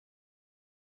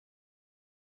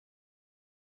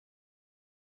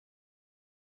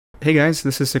Hey guys,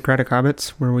 this is Socratic Hobbits,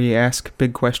 where we ask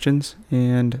big questions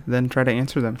and then try to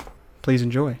answer them. Please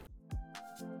enjoy.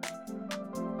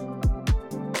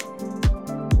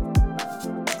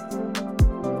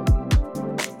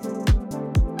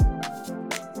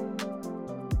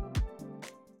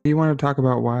 Do you want to talk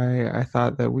about why I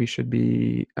thought that we should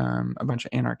be a bunch of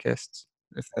anarchists,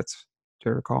 if that's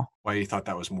to recall? Why you thought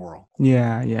that was moral?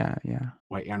 Yeah.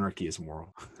 Why anarchy is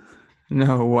moral?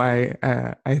 No, why?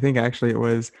 I think actually it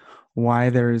was why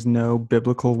there is no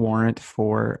biblical warrant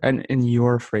for, and in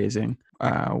your phrasing,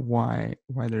 why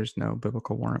there's no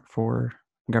biblical warrant for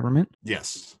government.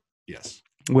 Yes.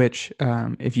 Which,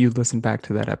 if you listen back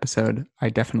to that episode, I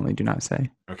definitely do not say.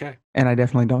 Okay. And I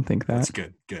definitely don't think that. That's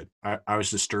good. I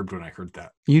was disturbed when I heard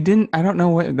that. You didn't, I don't know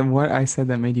what I said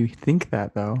that made you think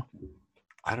that, though.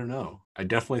 I don't know. I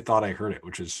definitely thought I heard it,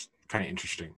 which is kind of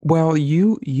interesting. Well,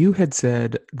 you had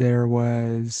said there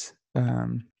was,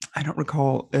 I don't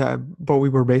recall, but we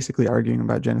were basically arguing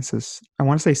about Genesis. I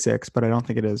want to say 6, but I don't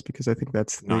think it is because I think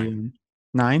that's 9.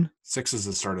 9? 6 is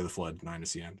the start of the flood. 9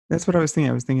 is the end. That's what I was thinking.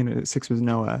 I was thinking 6 was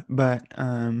Noah, but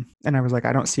and I was like,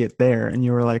 I don't see it there. And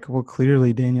you were like, well,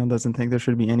 clearly Daniel doesn't think there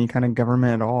should be any kind of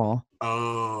government at all.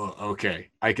 Oh, okay.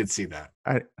 I could see that.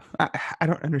 I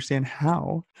don't understand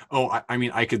how. Oh, I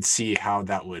mean, I could see how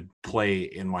that would play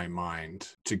in my mind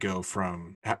to go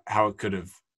from how it could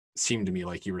have seemed to me,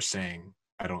 like you were saying,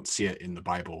 I don't see it in the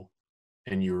Bible.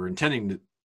 And you were intending to,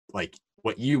 like,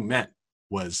 what you meant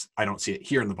was, I don't see it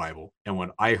here in the Bible. And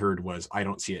what I heard was, I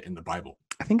don't see it in the Bible.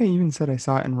 I think I even said I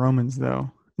saw it in Romans, though.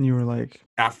 And you were like,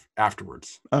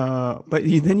 afterwards. But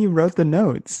then you wrote the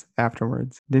notes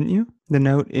afterwards, didn't you? The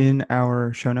note in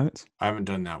our show notes. I haven't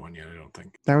done that one yet, I don't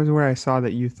think. That was where I saw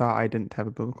that you thought I didn't have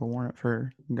a biblical warrant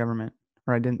for government,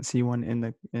 or I didn't see one in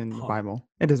the Bible.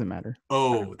 It doesn't matter.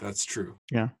 Oh, that's true.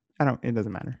 Yeah, it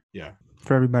doesn't matter. Yeah.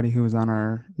 For everybody who was on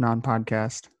our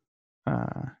non-podcast,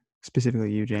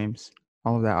 specifically you, James,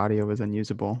 all of that audio was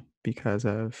unusable because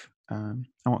of, I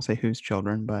won't say whose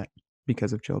children, but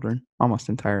because of children, almost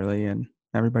entirely, and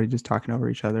everybody just talking over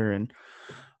each other, and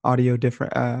audio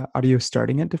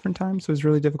starting at different times was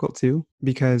really difficult too,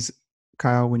 because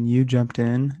Kyle, when you jumped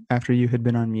in after you had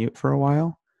been on mute for a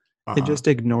while, it just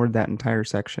ignored that entire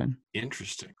section.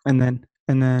 Interesting. And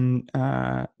then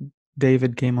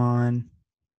David came on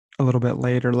a little bit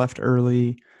later, left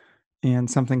early, and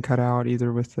something cut out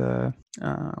either with the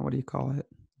what do you call it?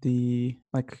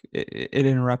 It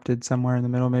interrupted somewhere in the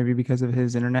middle, maybe because of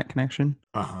his internet connection.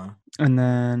 And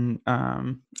then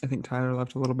I think Tyler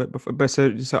left a little bit before. But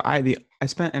so I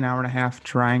spent an hour and a half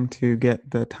trying to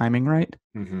get the timing right.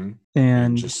 Mm-hmm.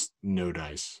 And just no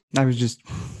dice. I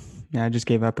just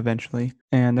gave up eventually.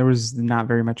 And there was not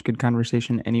very much good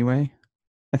conversation anyway.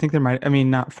 I think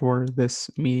not for this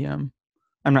medium.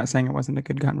 I'm not saying it wasn't a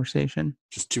good conversation.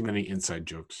 Just too many inside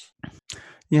jokes.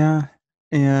 Yeah.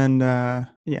 And there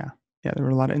were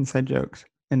a lot of inside jokes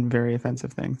and very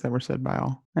offensive things that were said by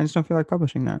all. I just don't feel like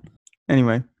publishing that.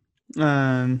 Anyway,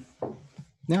 Not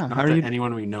how are you?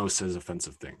 Anyone we know says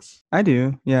offensive things. I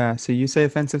do. Yeah. So you say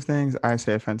offensive things. I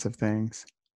say offensive things.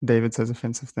 David says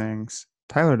offensive things.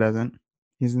 Tyler doesn't.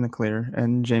 He's in the clear.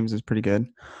 And James is pretty good.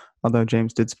 Although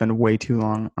James did spend way too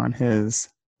long on his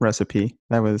recipe.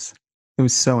 It was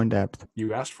so in depth.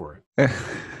 You asked for it.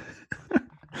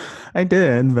 I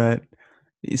did, but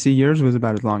you see, yours was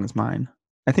about as long as mine.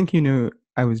 I think you knew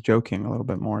I was joking a little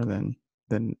bit more than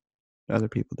other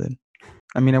people did.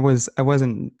 I mean,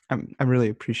 I really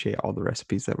appreciate all the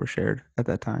recipes that were shared at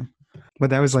that time.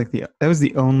 But that was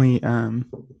the only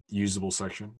usable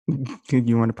section.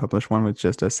 You want to publish one with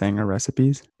just us saying our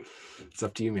recipes? It's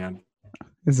up to you, man.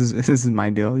 This is my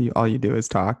deal. All you do is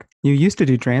talk. You used to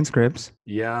do transcripts.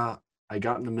 Yeah, I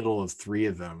got in the middle of 3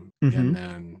 of them and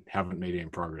then haven't made any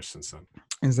progress since then.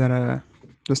 Is that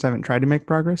just haven't tried to make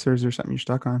progress, or is there something you're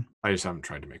stuck on? I just haven't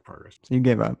tried to make progress. So you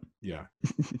gave up? Yeah.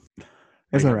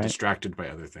 It's all right. Distracted by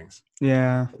other things.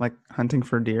 Yeah, like hunting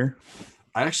for deer.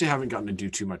 I actually haven't gotten to do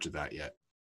too much of that yet.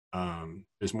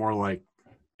 It's more like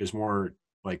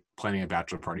planning a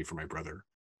bachelor party for my brother.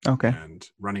 Okay. And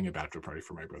running a bachelor party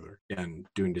for my brother and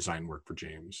doing design work for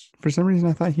James. For some reason,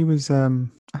 I thought he wasn't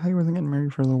getting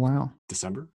married for a little while.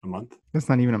 December? A month? That's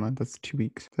not even a month. That's 2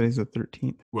 weeks. Today's the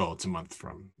 13th. Well, it's a month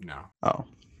from now. Oh,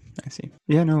 I see.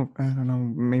 Yeah, no, I don't know.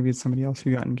 Maybe it's somebody else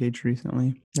who got engaged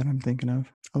recently that I'm thinking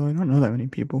of. Although I don't know that many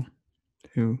people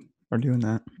who are doing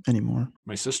that anymore.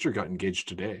 My sister got engaged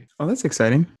today. Oh, that's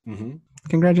exciting. Mm-hmm.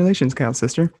 Congratulations, Kyle's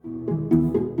sister.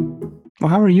 Well,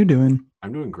 how are you doing?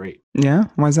 I'm doing great. Yeah?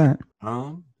 Why is that?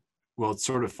 Well, it's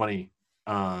sort of funny.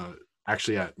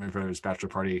 Actually, at my brother's bachelor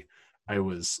party, I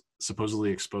was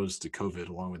supposedly exposed to COVID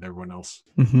along with everyone else.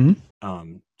 Mm-hmm.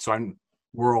 So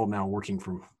we're all now working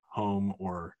from home,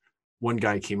 or one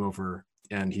guy came over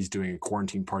and he's doing a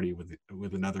quarantine party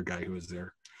with another guy who was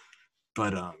there.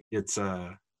 But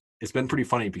it's been pretty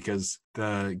funny because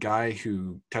the guy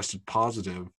who tested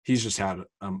positive, he's just had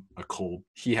a cold.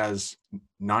 He has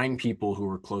 9 people who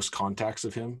were close contacts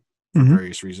of him for Mm-hmm.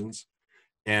 various reasons.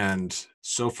 And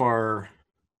so far,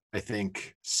 I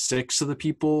think 6 of the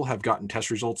people have gotten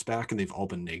test results back and they've all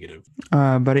been negative.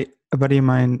 A buddy of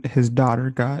mine, his daughter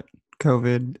got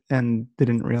COVID and they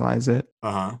didn't realize it.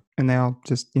 Uh-huh. And they all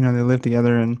just, they lived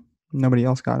together and nobody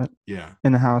else got it. Yeah.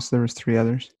 In the house, there was 3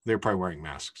 others. They're probably wearing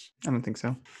masks. I don't think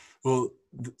so. Well,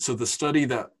 so the study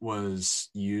that was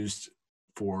used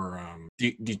for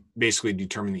basically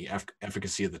determine the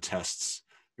efficacy of the tests,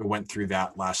 it went through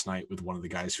that last night with one of the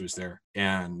guys who was there.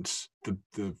 And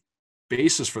the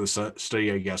basis for the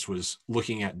study, I guess, was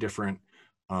looking at different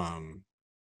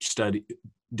studies.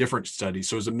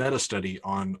 So it was a meta study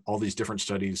on all these different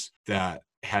studies that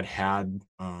had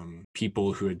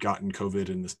people who had gotten COVID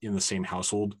in the same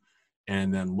household,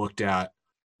 and then looked at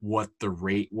what the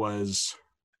rate was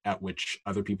at which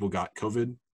other people got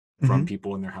COVID from Mm-hmm.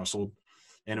 people in their household.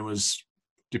 And it was,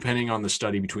 depending on the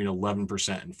study, between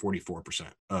 11% and 44%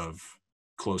 of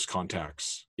close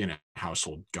contacts in a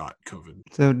household got COVID.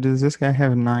 So does this guy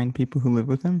have 9 people who live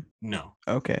with him? No.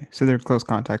 Okay, so they're close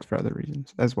contacts for other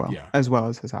reasons as well. Yeah. As well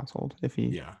as his household, if he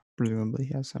Yeah. presumably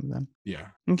has some of them. Yeah.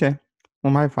 Okay.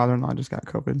 Well, my father-in-law just got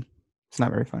COVID. It's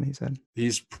not very fun, he said.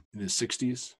 He's in his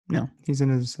 60s. No, he's in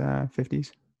his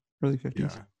 50s, early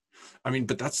 50s. Yeah. I mean,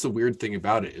 but that's the weird thing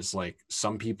about it is, like,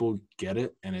 some people get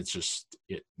it and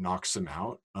it knocks them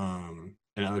out. And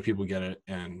other people get it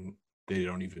and they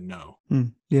don't even know.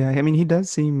 Yeah, I mean, he does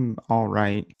seem all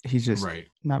right. He's just Right.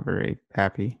 not very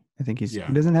happy. I think he Yeah.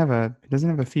 doesn't have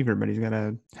a fever, but he's got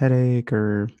a headache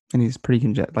and he's pretty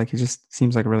congested. Like, he just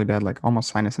seems like a really bad, like almost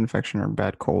sinus infection or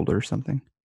bad cold or something.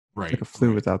 Right. Like a flu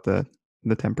right. without the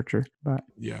temperature. But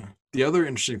Yeah. The other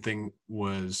interesting thing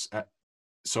was,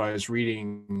 so I was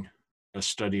reading a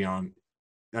study on,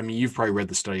 I mean, you've probably read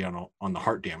the study on the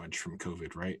heart damage from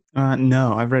COVID, right?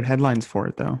 no, I've read headlines for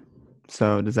it though.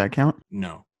 So does that count?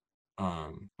 No.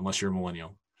 Unless you're a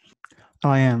millennial. Oh,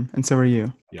 I am, and so are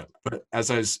you. Yeah. But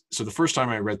so the first time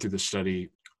I read through the study,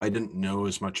 I didn't know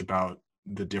as much about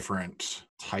the different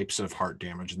types of heart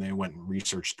damage, and they went and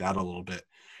researched that a little bit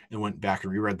and went back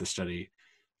and reread the study.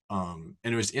 And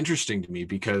it was interesting to me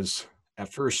because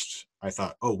at first I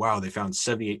thought, oh, wow, they found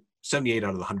 78 out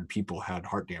of the 100 people had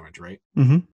heart damage, right?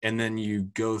 Mm-hmm. And then you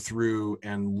go through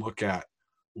and look at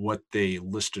what they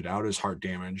listed out as heart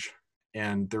damage,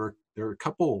 and there are a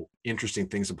couple interesting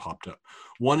things that popped up.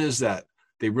 One is that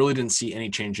they really didn't see any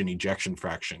change in ejection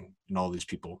fraction in all these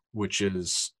people, which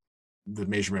is the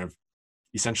measurement of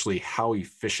essentially how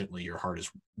efficiently your heart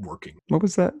is working. What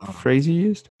was that phrase you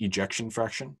used? Ejection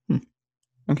fraction.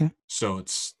 Okay. So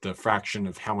it's the fraction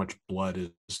of how much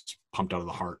blood is pumped out of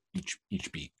the heart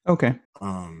each beat. Okay.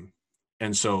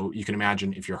 And so you can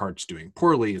imagine if your heart's doing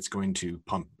poorly, it's going to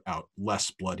pump out less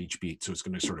blood each beat. So it's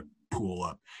going to sort of pool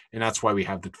up. And that's why we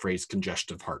have the phrase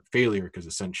congestive heart failure, because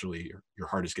essentially your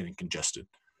heart is getting congested.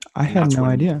 I had no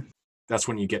idea. That's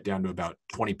when you get down to about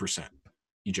 20%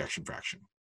 ejection fraction.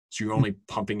 So you're only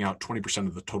pumping out 20%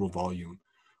 of the total volume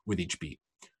with each beat.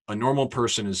 A normal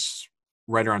person is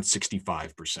right around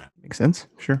 65%. Makes sense.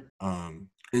 Sure.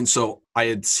 And so I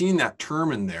had seen that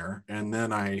term in there, and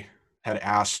then I had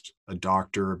asked a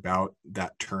doctor about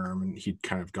that term, and he'd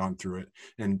kind of gone through it,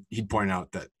 and he'd pointed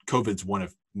out that COVID's one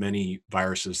of many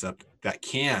viruses that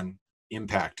can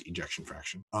impact ejection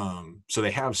fraction. So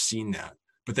they have seen that,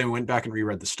 but then went back and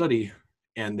reread the study,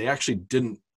 and they actually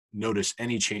didn't notice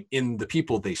any change in the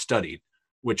people they studied,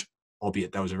 which,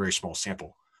 albeit that was a very small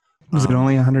sample. Was it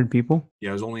only 100 people?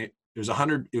 Yeah, it was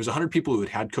 100 people who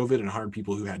had COVID and 100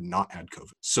 people who had not had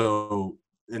COVID. So,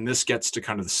 and this gets to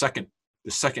kind of the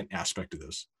second aspect of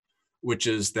this, which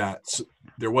is that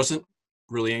there wasn't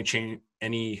really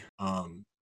any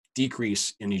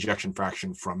decrease in ejection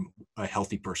fraction from a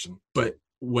healthy person. But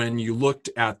when you looked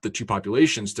at the two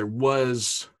populations, there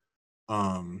was,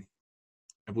 I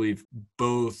believe,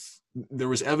 there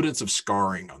was evidence of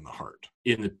scarring on the heart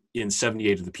in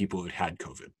 78 of the people who had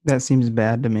COVID. That seems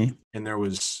bad to me. And there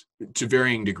was, to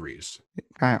varying degrees.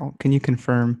 Kyle, can you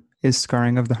confirm, is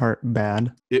scarring of the heart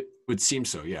bad? It would seem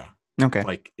so, yeah. Okay.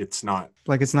 Like it's not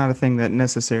a thing that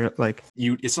necessarily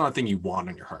it's not a thing you want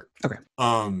on your heart. Okay.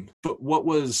 But what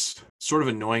was sort of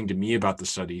annoying to me about the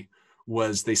study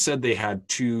was they said they had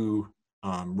two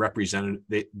representative.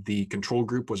 The control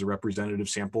group was a representative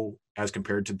sample as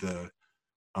compared to the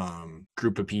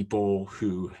group of people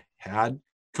who had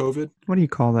COVID, What do you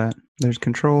call that? There's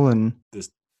control and this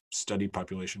studied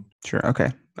population. sure.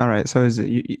 Okay. All right. So is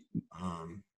it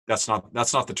That's not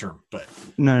the term, but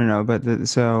no. But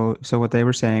so what they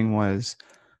were saying was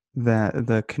that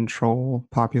the control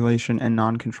population and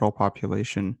non-control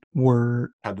population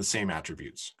were had the same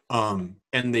attributes. And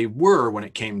they were when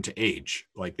it came to age,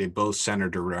 like they both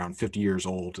centered around 50 years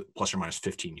old, plus or minus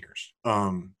 15 years.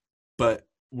 But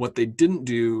what they didn't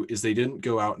do is they didn't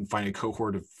go out and find a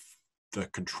cohort of the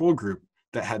control group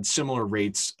that had similar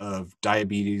rates of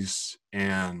diabetes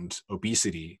and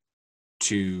obesity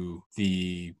to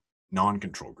the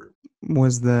non-control group.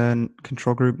 was the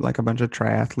control group like a bunch of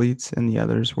triathletes and the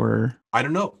others were I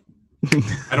don't know.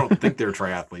 I don't think they're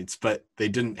triathletes, but they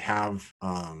didn't have.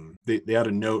 They had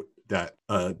a note that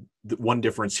the one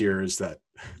difference here is that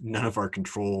none of our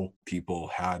control people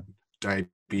had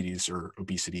diabetes or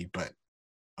obesity, but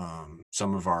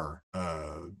some of our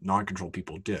non-control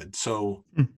people did. So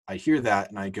I hear that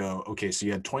and I go, okay, so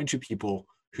you had 22 people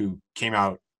who came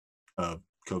out of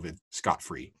COVID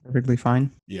scot-free. perfectly fine.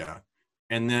 Yeah.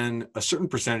 And then a certain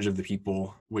percentage of the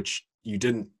people, which you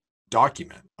didn't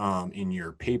document in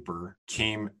your paper,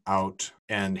 came out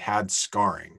and had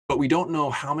scarring. But we don't know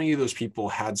how many of those people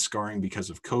had scarring because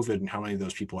of COVID and how many of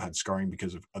those people had scarring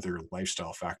because of other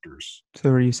lifestyle factors.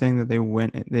 So are you saying that they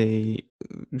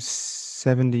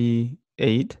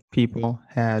 78 people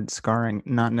had scarring,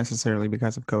 not necessarily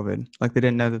because of COVID? Like they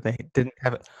didn't know that they didn't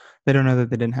have it. They don't know that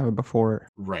they didn't have it before.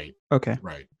 Right. Okay.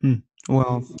 Right.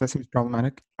 Well, that seems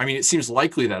problematic. I mean, it seems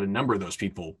likely that a number of those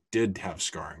people did have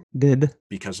scarring Did?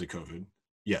 because of COVID.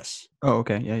 Yes. Oh,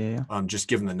 okay. Yeah. Just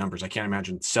given the numbers, I can't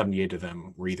imagine 78 of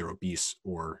them were either obese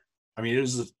or, I mean, it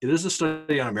is a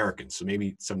study on Americans, so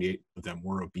maybe 78 of them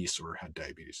were obese or had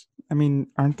diabetes. I mean,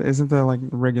 isn't the like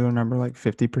regular number like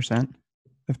 50%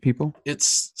 of people?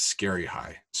 It's scary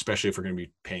high, especially if we're going to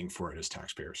be paying for it as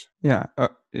taxpayers. Yeah.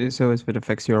 So if it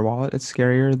affects your wallet, it's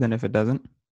scarier than if it doesn't.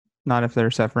 Not if they're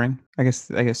suffering. I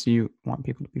guess you want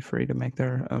people to be free to make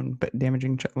their own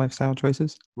damaging lifestyle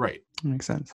choices. Right. That makes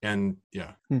sense. And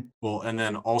yeah. Well, and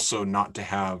then also not to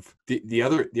have the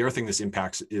other thing this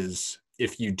impacts is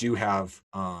if you do have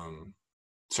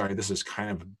sorry, this is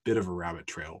kind of a bit of a rabbit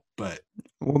trail, but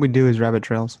what we do is rabbit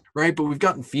trails. Right, but we've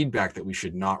gotten feedback that we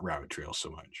should not rabbit trail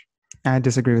so much. I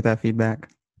disagree with that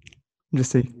feedback.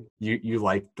 Just to you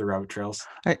like the rabbit trails?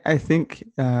 I think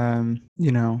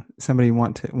somebody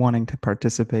wanting to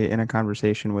participate in a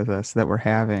conversation with us that we're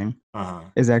having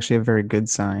is actually a very good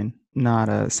sign, not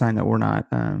a sign that we're not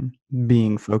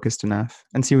being focused enough.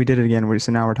 And see, we did it again.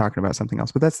 So now we're talking about something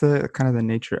else. But that's the kind of the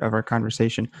nature of our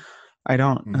conversation. I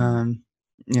don't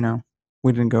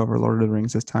we didn't go over Lord of the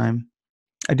Rings this time.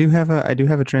 I do have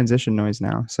a transition noise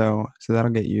now, so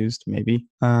that'll get used maybe.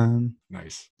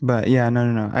 Nice. But yeah,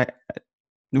 no.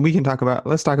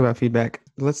 Let's talk about feedback.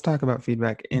 Let's talk about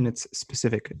feedback in its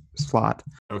specific slot.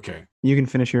 Okay. You can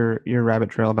finish your rabbit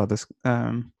trail about this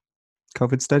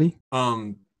COVID study.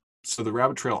 So the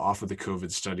rabbit trail off of the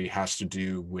COVID study has to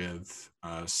do with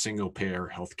single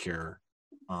payer healthcare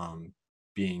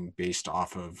being based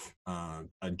off of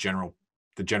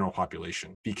the general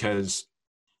population, because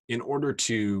in order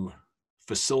to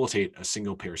facilitate a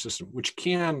single payer system, which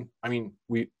can, I mean,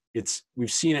 we've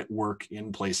seen it work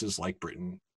in places like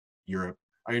Britain, Europe,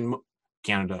 I mean,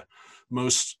 Canada.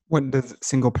 What does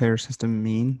single payer system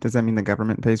mean? Does that mean the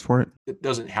government pays for it? It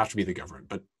doesn't have to be the government,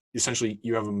 but essentially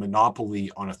you have a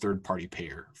monopoly on a third party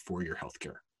payer for your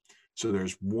healthcare. So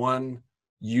there's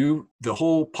the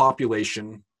whole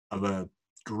population of a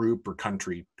group or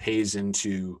country pays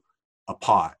into a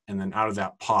pot, and then out of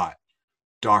that pot,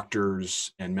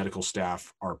 doctors and medical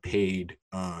staff are paid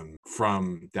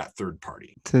from that third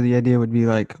party. So the idea would be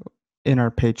like in our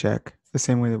paycheck, the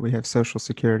same way that we have Social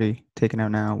Security taken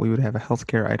out now, we would have a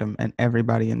healthcare item, and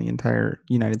everybody in the entire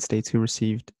United States who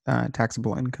received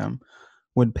taxable income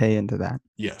would pay into that.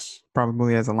 Yes.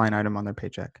 Probably as a line item on their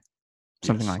paycheck.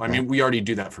 Something like that. I mean, we already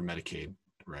do that for Medicaid,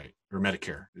 right? Or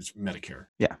Medicare. It's Medicare.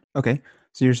 Yeah. Okay.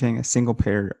 So you're saying a single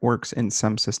payer works in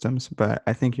some systems, but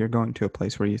I think you're going to a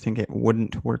place where you think it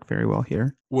wouldn't work very well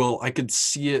here. Well, I could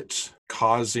see it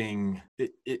causing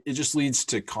it just leads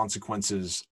to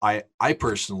consequences I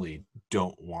personally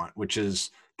don't want, which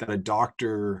is that a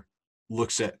doctor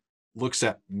looks at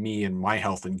me and my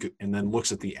health and then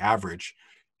looks at the average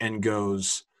and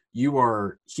goes, you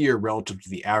are here relative to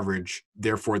the average,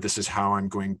 therefore this is how I'm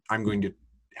going to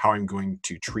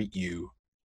treat you,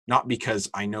 not because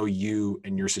I know you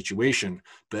and your situation,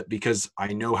 but because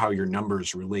I know how your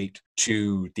numbers relate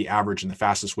to the average, and the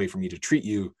fastest way for me to treat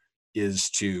you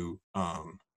is to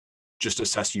just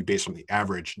assess you based on the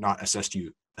average, not assess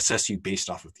you assess you based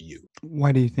off of you.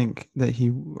 Why do you think that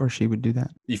he or she would do that?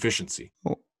 Efficiency.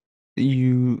 Well,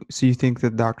 so you think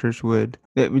that doctors would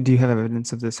do you have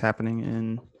evidence of this happening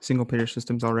in single payer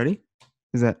systems already?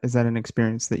 Is that an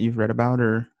experience that you've read about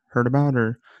or heard about,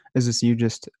 or is this you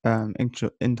just,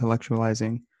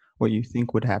 intellectualizing what you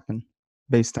think would happen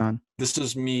based on This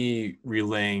is me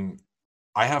relaying.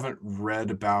 I haven't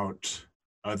read about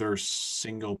other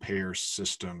single payer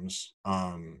systems.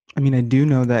 I mean, I do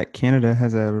know that Canada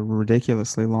has a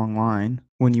ridiculously long line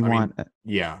when you I want mean,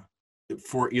 yeah,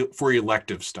 for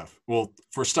elective stuff. Well,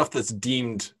 for stuff that's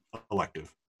deemed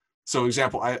elective. So,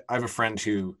 example, I have a friend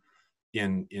who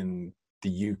in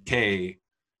the UK,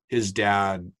 his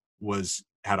dad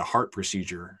had a heart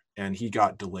procedure and he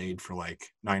got delayed for like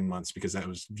 9 months because it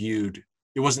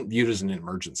wasn't viewed as an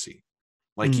emergency.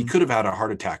 Like he mm. could have had a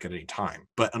heart attack at any time,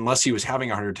 but unless he was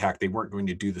having a heart attack, they weren't going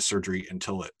to do the surgery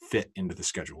until it fit into the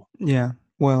schedule. Yeah.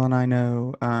 Well, and I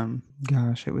know,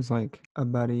 gosh, it was like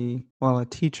a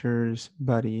teacher's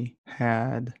buddy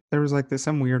there was like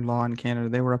some weird law in Canada.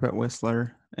 They were up at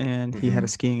Whistler and he had a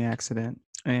Mm-hmm. skiing accident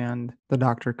and the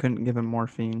doctor couldn't give him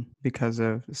morphine because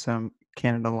of some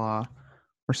Canada law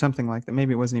or something like that.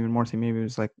 Maybe it wasn't even morphine. Maybe it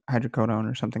was like hydrocodone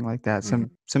or something like that.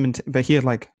 Mm-hmm. But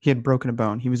he had broken a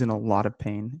bone. He was in a lot of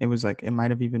pain. It was like, it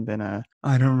might have even been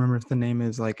I don't remember if the name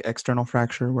is like external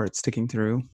fracture where it's sticking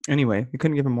through. Anyway, we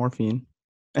couldn't give him morphine.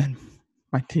 And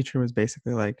my teacher was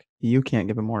basically like, you can't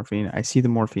give him morphine. I see the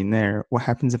morphine there. What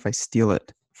happens if I steal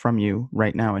it from you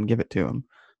right now and give it to him?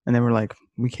 And they were like,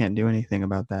 we can't do anything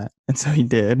about that. And so he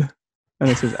did. And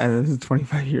this is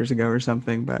 25 years ago or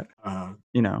something, but Uh,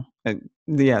 you know,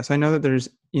 yeah. So I know that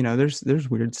there's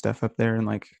weird stuff up there, and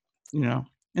like,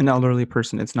 an elderly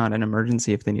person, it's not an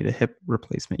emergency if they need a hip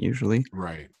replacement usually,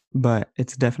 right. but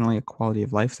it's definitely a quality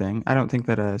of life thing. I don't think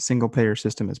that a single payer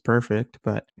system is perfect,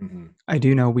 but Mm-hmm. I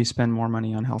do know we spend more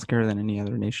money on healthcare than any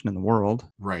other nation in the world,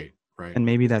 Right. Right. and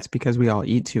maybe that's because we all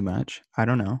eat too much. I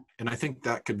don't know. And I think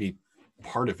that could be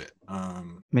part of it.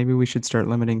 Maybe we should start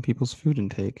limiting people's food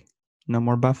intake. No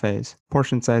more buffets.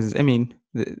 Portion sizes. I mean,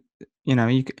 you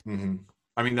could, Mm-hmm.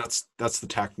 I mean, that's the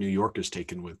tack New York has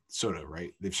taken with soda,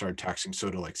 right? They've started taxing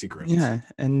soda like cigarettes. yeah,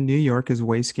 and New York is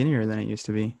way skinnier than it used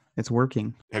to be. It's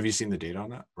working. Have you seen the data on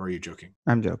that, or are you joking?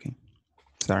 I'm joking.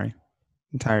 Sorry.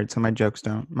 I'm tired, so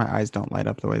my eyes don't light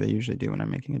up the way they usually do when I'm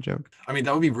making a joke. I mean,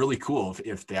 that would be really cool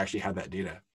if they actually had that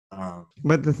data.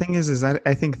 But the thing is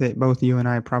I think that both you and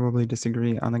I probably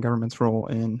disagree on the government's role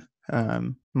in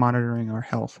monitoring our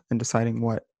health and deciding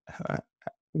uh,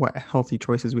 what healthy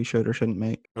choices we should or shouldn't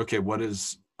make. Okay, what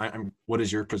is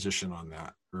your position on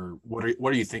that, or what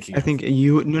are you thinking I of? think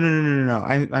no.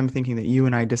 I'm thinking that you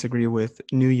and I disagree with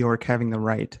New York having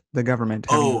the government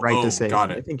having the right to Oh, say.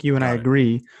 got I it, think you and I got it.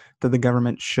 agree that the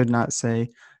government should not say,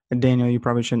 Daniel, you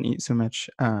probably shouldn't eat so much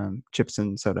chips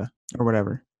and soda or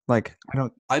whatever. Like,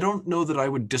 I don't know that I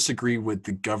would disagree with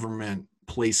the government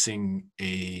placing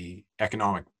a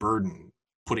economic burden,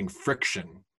 putting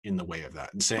friction in the way of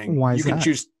that, and saying why is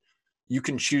that? you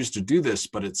can choose to do this,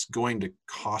 but it's going to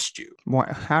cost you.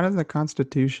 How does the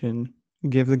Constitution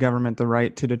give the government the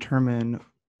right to determine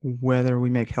whether we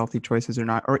make healthy choices or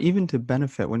not, or even to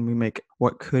benefit when we make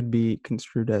what could be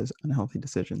construed as unhealthy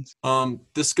decisions?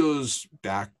 This goes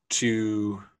back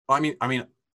to.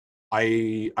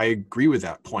 I agree with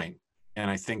that point, and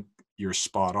I think you're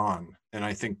spot on. And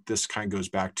I think this kind of goes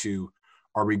back to: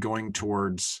 are we going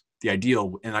towards the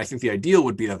ideal? And I think the ideal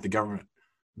would be that the government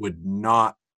would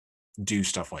not do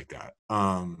stuff like that.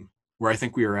 Where I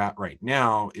think we are at right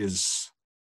now is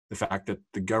the fact that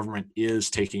the government is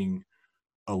taking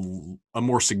a, a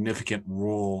more significant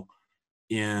role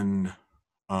in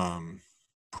um,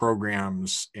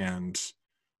 programs and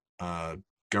uh,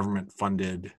 government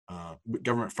funded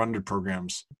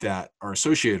programs that are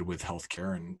associated with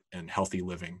healthcare and healthy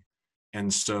living.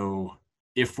 And so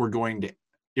if we're going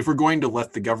to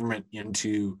let the government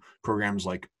into programs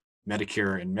like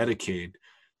Medicare and Medicaid,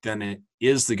 then it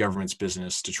is the government's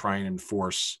business to try and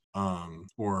enforce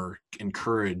or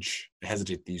encourage. I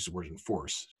hesitate to use the word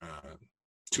enforce.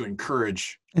 To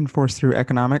encourage. Enforced through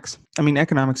economics. I mean,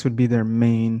 economics would be their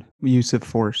main use of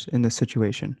force in this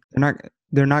situation.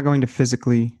 They're not going to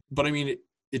physically But I mean,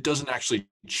 it doesn't actually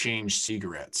change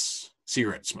cigarette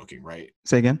smoking, right?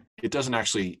 say again. It doesn't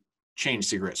actually change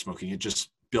cigarette smoking. It just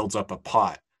builds up a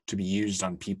pot to be used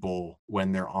on people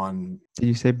when they're on. Did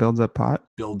you say builds up pot?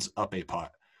 Builds up a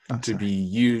pot Oh, to be sorry.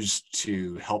 used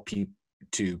to help people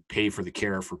to pay for the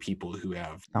care for people who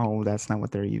have. Oh, that's not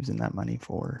what they're using that money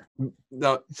for.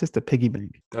 That It's just a piggy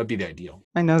bank. would be the ideal.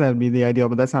 I know that would be the ideal,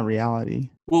 but that's not reality.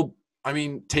 Well, I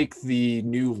mean, take the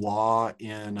new law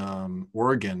in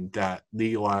Oregon that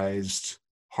legalized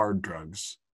hard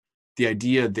drugs. The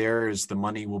idea there is the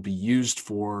money will be used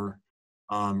for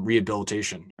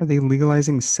rehabilitation. Are they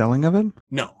legalizing selling of it?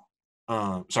 No,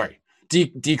 sorry,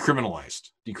 decriminalized.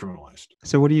 Decriminalized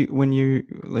So what do you when you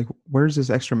like? Where's this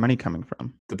extra money coming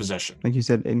from? the possession. Like you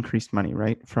said, increased money,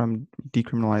 right, from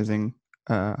decriminalizing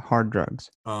hard drugs.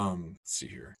 Let's see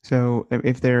here. So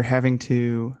if they're having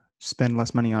to spend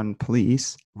less money on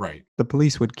police, Right. the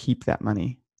police would keep that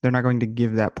money. They're not going to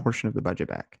give that portion of the budget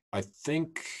back. I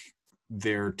think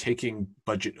they're taking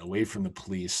budget away from the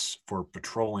police for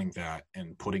patrolling that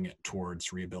and putting it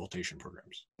towards rehabilitation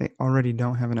programs. They already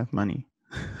don't have enough money.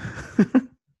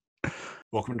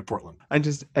 Welcome to Portland.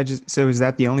 So is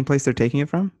that the only place they're taking it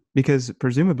from? Because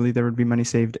presumably there would be money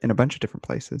saved in a bunch of different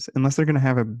places, unless they're going to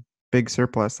have a big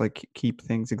surplus, like keep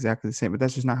things exactly the same. But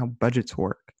that's just not how budgets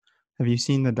work. Have you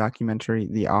seen the documentary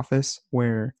The Office,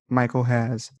 where Michael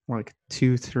has like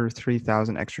 $2,000 or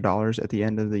 $3,000 extra dollars at the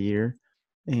end of the year,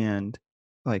 and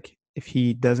like if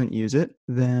he doesn't use it,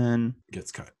 then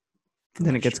Gets cut.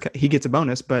 then it gets cut. He gets a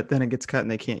bonus, but then it gets cut and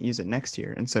they can't use it next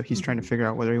year. And so he's trying to figure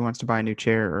out whether he wants to buy a new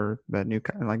chair or the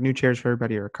new chairs for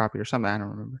everybody or a copy or something. I don't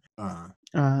remember.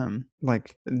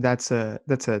 Like that's a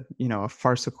a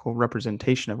farcical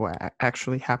representation of what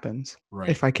actually happens. Right.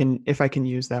 If I can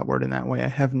use that word in that way, I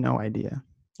have no idea.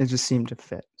 It just seemed to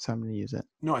fit, so I'm going to use it.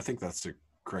 No, I think that's the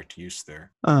correct use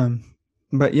there.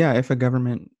 But yeah, if a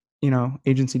government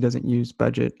agency doesn't use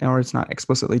budget, or it's not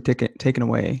explicitly taken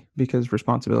away because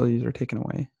responsibilities are taken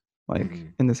away, like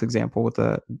in this example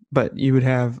but you would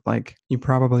have you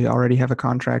probably already have a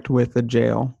contract with the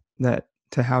jail that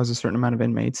to house a certain amount of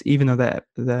inmates, even though that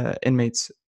the inmates,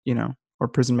 or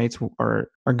prison mates are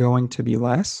going to be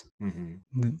less.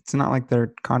 It's not like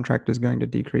their contract is going to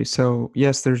decrease. So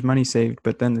yes, there's money saved,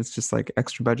 but then it's just like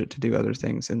extra budget to do other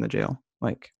things in the jail,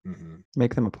 like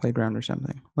make them a playground or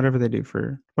something. Whatever they do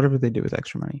with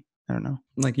extra money. I don't know.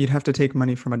 Like you'd have to take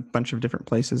money from a bunch of different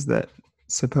places that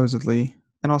supposedly.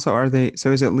 And also,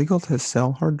 is it legal to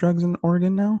sell hard drugs in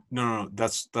Oregon now? No.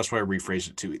 That's why I rephrased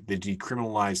it too. They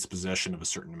decriminalized the possession of a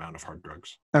certain amount of hard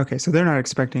drugs. Okay, so they're not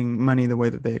expecting money the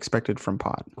way that they expected from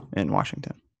pot in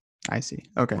Washington. I see.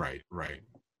 Okay. Right.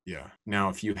 Yeah. Now,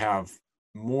 if you have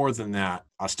more than that,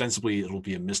 ostensibly it'll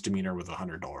be a misdemeanor with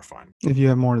 $100 fine. If you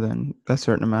have more than a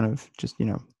certain amount of just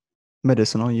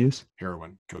medicinal use,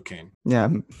 heroin, cocaine. Yeah.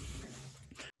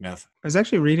 Meth. I was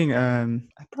actually reading, I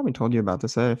probably told you about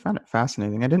this. I found it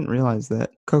fascinating. I didn't realize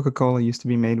that Coca-Cola used to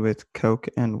be made with Coke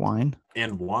and wine.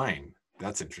 And wine.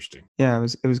 That's interesting. Yeah,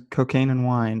 it was cocaine and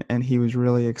wine, and he was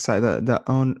really excited.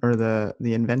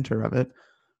 The inventor of it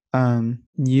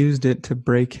used it to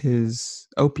break his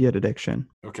opiate addiction.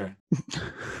 Okay.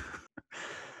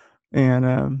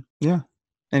 And yeah.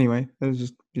 Anyway, it was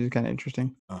just kind of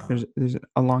interesting. There's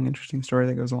a long, interesting story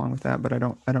that goes along with that, but I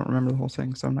don't remember the whole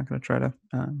thing, so I'm not going to try to.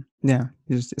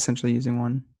 Just essentially using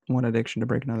one addiction to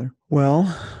break another. Well,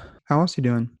 how else are you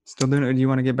doing? Still doing it? Or do you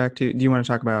want to get back to? Do you want to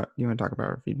talk about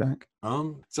our feedback?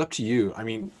 It's up to you. I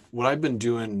mean, what I've been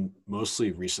doing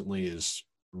mostly recently is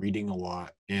reading a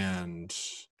lot and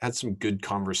had some good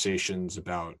conversations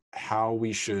about how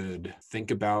we should think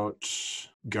about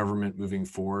government moving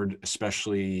forward,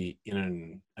 especially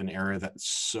in an era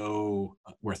that's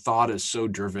where thought is so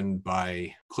driven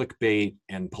by clickbait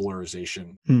and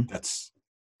polarization. That's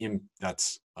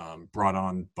brought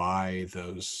on by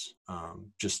those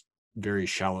just very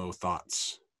shallow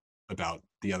thoughts about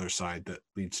the other side that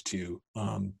leads to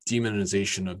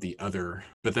demonization of the other,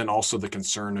 but then also the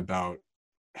concern about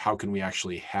how can we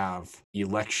actually have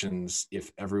elections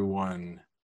if everyone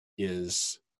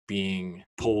is being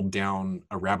pulled down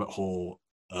a rabbit hole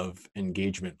of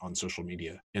engagement on social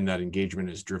media, and that engagement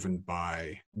is driven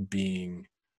by being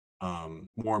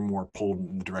more and more pulled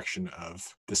in the direction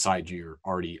of the side you're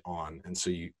already on, and so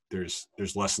there's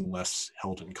less and less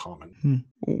held in common.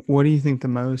 What do you think the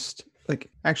most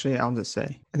actually, I'll just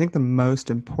say, I think the most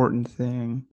important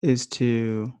thing is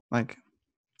to okay,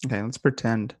 let's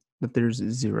pretend that there's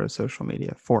zero social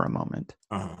media for a moment.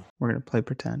 We're going to play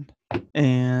pretend.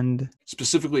 And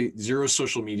specifically zero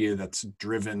social media that's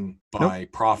driven by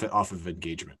profit off of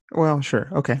engagement. Well, sure.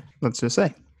 Okay. Let's just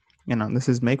say, this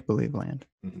is make-believe land.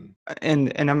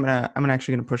 And I'm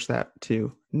actually going to push that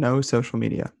to no social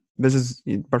media. This is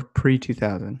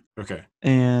pre-2000. Okay.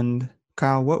 And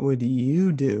Kyle, what would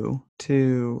you do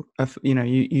to,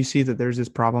 you see that there's this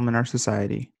problem in our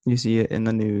society. You see it in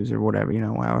the news or whatever,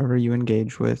 however you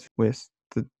engage with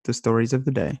the stories of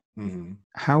the day.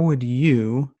 How would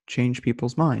you change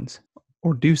people's minds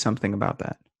or do something about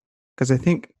that? Because I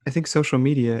think social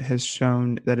media has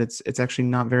shown that it's actually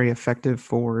not very effective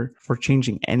for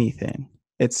changing anything.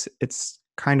 It's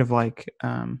kind of like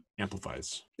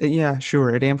Amplifies. yeah,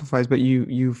 sure, it amplifies, but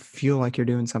you feel like you're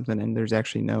doing something and there's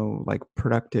actually no like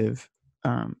productive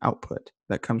output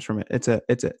that comes from it. It's a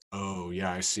Oh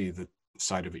yeah, I see the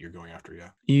side of it you're going after. Yeah.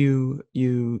 you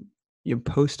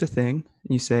post a thing,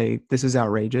 you say this is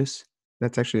outrageous.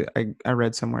 That's actually I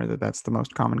read somewhere that that's the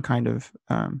most common kind of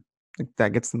like,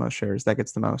 that gets the most shares, that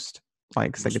gets the most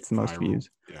likes, that Most gets the most viral. views.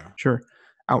 Yeah. Sure,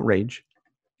 outrage.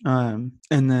 And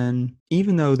then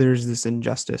even though there's this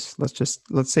injustice,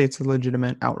 let's say it's a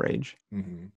legitimate outrage.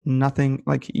 Mm-hmm. Nothing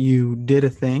like you did a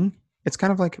thing. It's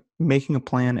kind of like making a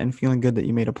plan and feeling good that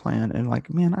you made a plan and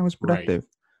like, man, I was Right. productive.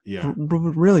 Yeah.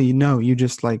 Really, no, you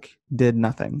just like did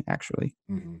nothing actually.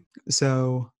 Mm-hmm.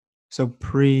 So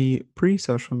pre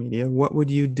social media, what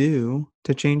would you do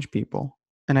to change people?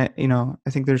 And I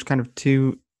think there's kind of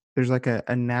two. There's like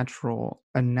a natural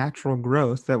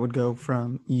growth that would go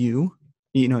from you.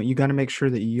 You got to make sure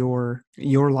that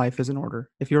your life is in order.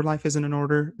 If your life isn't in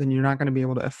order, then you're not going to be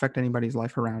able to affect anybody's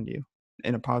life around you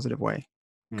in a positive way,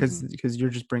 Mm-hmm. because you're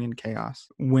just bringing chaos.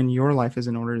 When your life is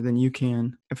in order, then you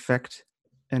can affect,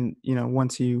 and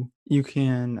once you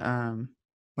can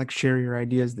like share your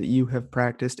ideas that you have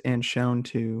practiced and shown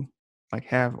to like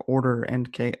have order and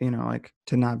like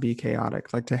to not be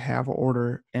chaotic, like to have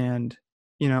order, and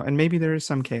and maybe there is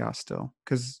some chaos still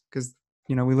because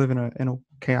we live in a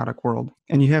chaotic world,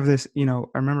 and you have this. I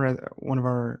remember at one of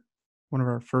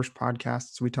our first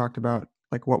podcasts we talked about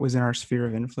like what was in our sphere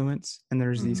of influence, and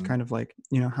there's these Mm-hmm. kind of like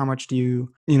how much do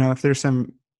if there's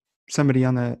somebody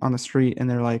on the street and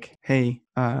they're like, hey,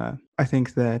 I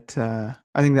think that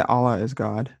Allah is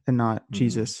God and not Mm-hmm.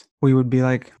 Jesus, we would be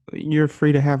like, you're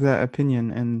free to have that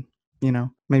opinion, and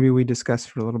maybe we discuss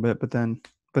for a little bit, but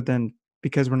then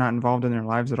because we're not involved in their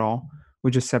lives at all, we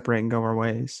just separate and go our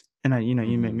ways, and you may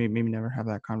Mm-hmm. maybe never have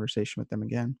that conversation with them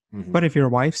again. Mm-hmm. But if your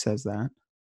wife says that,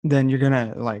 then you're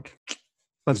gonna like,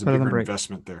 let's There's a put it on bigger break.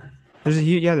 investment there. There's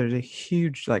a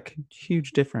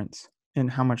huge difference in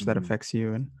how much that Mm-hmm. affects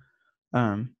you,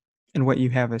 um, and what you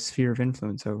have a sphere of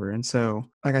influence over. And so,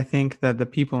 like, I think that the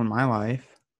people in my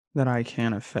life that I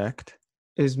can affect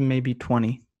is maybe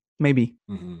 20, maybe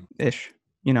Mm-hmm. ish,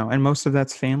 and most of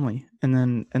that's family. And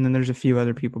then there's a few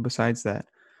other people besides that.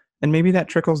 And maybe that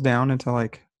trickles down into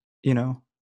like, you know,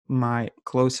 my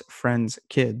close friends'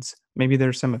 kids. Maybe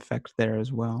there's some effect there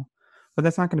as well. But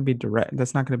that's not going to be direct.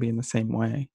 That's not going to be in the same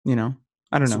way. I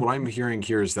don't So know. what I'm hearing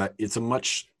here is that it's a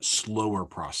much slower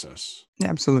process. Yeah,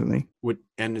 absolutely.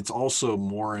 And it's also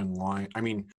more in line. I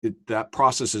mean, that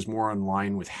process is more in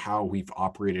line with how we've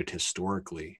operated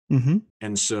historically. Mhm.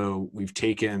 And so we've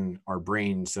taken our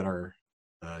brains that are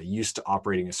used to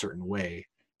operating a certain way,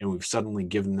 and we've suddenly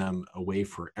given them a way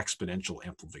for exponential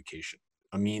amplification,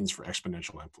 a means for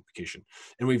exponential amplification.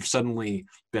 And we've suddenly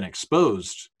been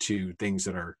exposed to things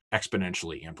that are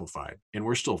exponentially amplified. And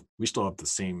we still have the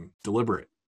same deliberate,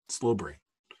 slow brain.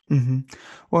 Mhm.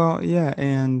 Well, yeah,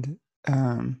 and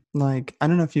like I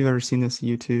don't know if you've ever seen this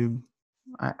YouTube,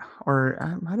 I, or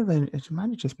it might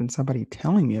have just been somebody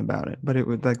telling me about it, but it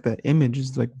would like the image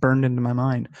is like burned into my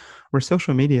mind, where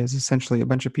social media is essentially a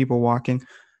bunch of people walking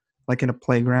like in a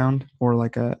playground or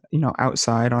like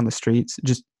outside on the streets,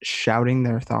 just shouting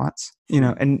their thoughts, Hmm.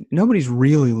 and nobody's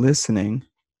really listening,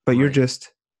 but you're Right.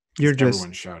 just you're Just just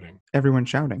everyone shouting. everyone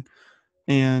shouting.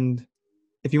 And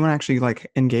if you want to actually like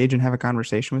engage and have a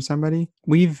conversation with somebody,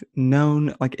 we've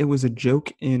known like it was a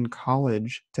joke in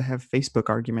college to have Facebook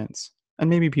arguments. And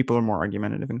maybe people are more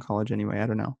argumentative in college anyway, I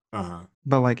don't know. Uh-huh.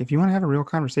 But like if you want to have a real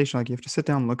conversation, like you have to sit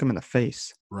down and look them in the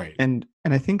face. Right. And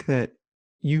I think that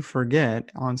you forget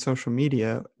on social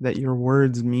media that your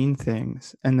words mean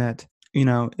things, and that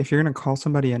if you're going to call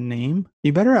somebody a name,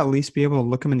 you better at least be able to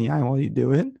look them in the eye while you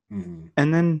do it, Mm-hmm.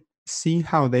 and then see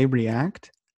how they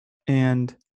react,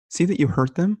 and see that you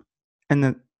hurt them,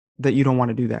 and that you don't want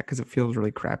to do that because it feels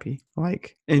really crappy,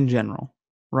 like in general,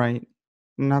 right?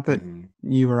 Not that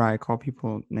Mm-hmm. you or I call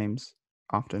people names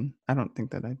often. I don't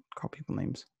think that I call people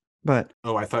names, but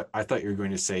Oh, I thought you were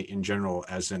going to say in general,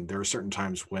 as in there are certain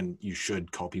times when you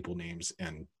should call people names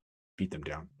and beat them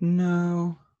down.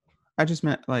 no, I just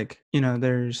meant like,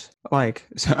 there's like,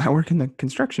 so I work in the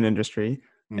construction industry,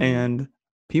 Mm-hmm. and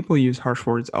people use harsh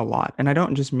words a lot. And I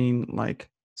don't just mean like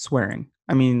swearing.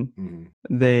 I mean,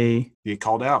 Mm-hmm. they, Get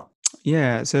called out.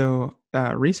 yeah. So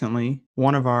recently,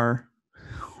 one of our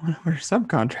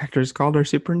subcontractors called our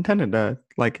superintendent,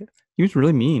 like, he was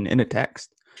really mean in a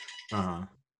text. Uh-huh.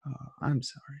 I'm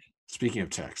sorry. Speaking of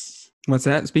texts. What's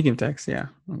that? Speaking of text, yeah,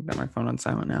 I've got my phone on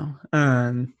silent now.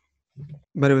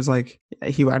 But it was like I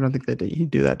don't think that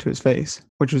he'd do that to his face,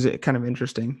 which was kind of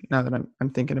interesting now that I'm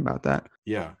thinking about that.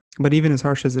 Yeah. But even as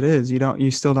harsh as it is,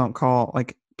 you still don't call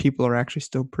like people are actually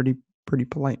still pretty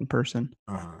polite in person.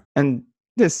 Uh-huh. And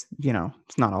this,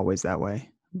 it's not always that way,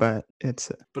 but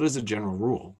it's But as a general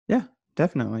rule. yeah,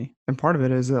 definitely. And part of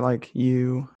it is that I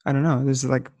don't know, there's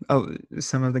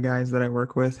some of the guys that I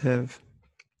work with have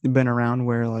been around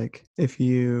where if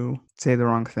you say the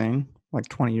wrong thing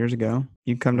 20 years ago,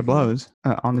 you come to Mm-hmm. blows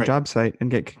on the Right. job site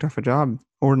and get kicked off a job,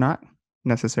 or not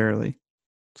necessarily.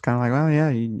 It's kind of like, well, yeah,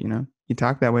 you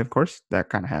talk that way. Of course, that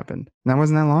kind of happened. And that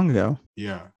wasn't that long ago.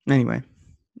 Yeah. Anyway,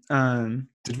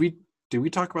 Did we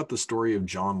talk about the story of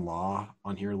John Law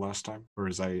on here last time, or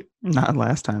is I? not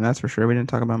last time, that's for sure. We didn't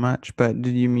talk about much. But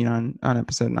did you mean on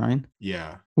episode 9?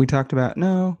 Yeah. We talked about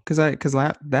no, because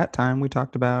that time we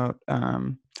talked about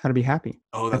how to be happy.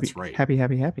 Oh, Happy, that's right. happy,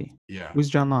 happy, happy. Yeah. Who's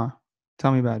John Law?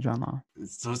 Tell me about John Law.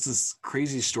 So it's this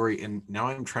crazy story, and now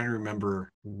I'm trying to remember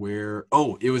where.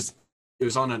 Oh, it was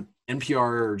on an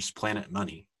NPR's Planet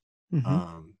Money,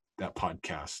 Mm-hmm. that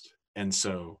podcast. And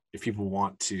so if people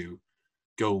want to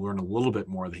go learn a little bit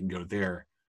more, they can go there.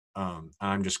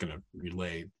 I'm just going to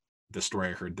relay the story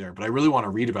I heard there, but I really want to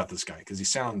read about this guy because he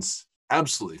sounds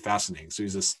absolutely fascinating. So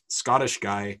he's this Scottish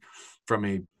guy from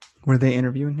a. Were they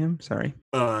interviewing him? Sorry.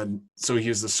 So he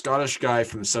was the Scottish guy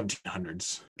from the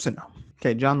 1700s. So no.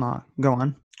 Okay, John Law. Go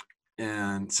on.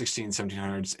 And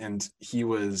 1700s, and he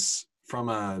was from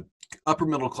a upper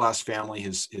middle class family.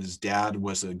 His dad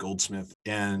was a goldsmith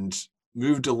and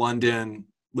moved to London,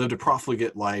 lived a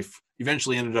profligate life,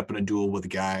 eventually ended up in a duel with a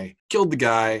guy, killed the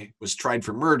guy, was tried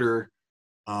for murder.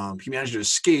 He managed to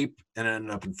escape and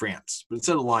ended up in France. But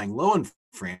instead of lying low in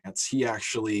France, he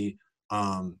actually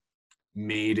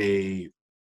made a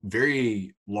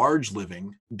very large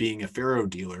living being a faro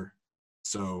dealer.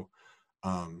 So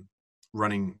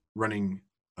running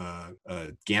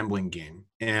a gambling game.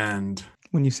 And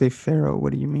when you say Pharaoh,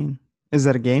 what do you mean? Is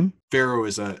that a game? Faro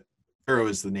is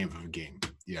the name of a game.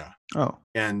 Yeah. Oh.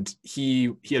 And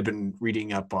he had been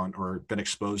reading up on or been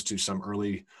exposed to some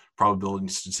early probability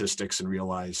statistics and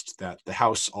realized that the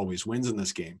house always wins in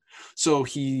this game. So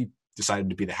he decided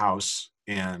to be the house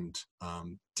and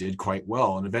did quite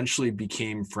well, and eventually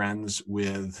became friends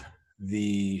with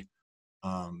the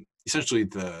essentially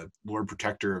the Lord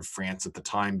Protector of France at the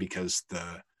time, because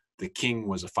the king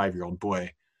was a 5-year-old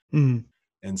boy. Mm.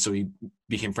 And so he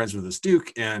became friends with this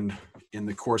duke, and in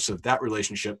the course of that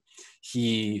relationship,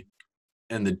 he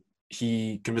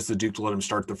convinced the duke to let him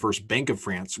start the first Bank of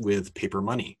France with paper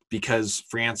money, because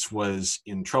France was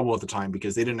in trouble at the time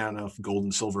because they didn't have enough gold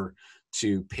and silver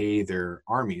to pay their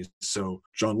armies. So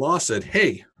John Law said,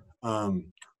 hey,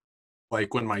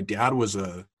 like when my dad was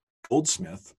a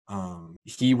goldsmith,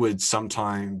 he would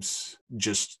sometimes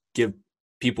just give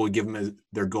him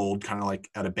their gold kind of like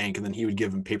at a bank, and then he would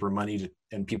give them paper money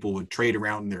and people would trade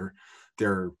around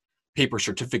their paper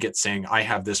certificates saying, I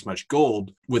have this much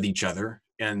gold, with each other,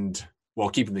 and while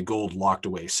keeping the gold locked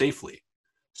away safely.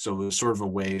 So it was sort of a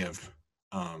way of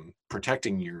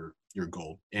protecting your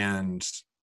gold, and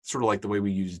sort of like the way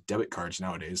we use debit cards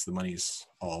nowadays. The money's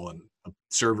all in a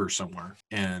server somewhere,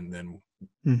 and then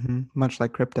much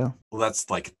like crypto. Well, that's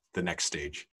like the next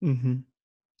stage.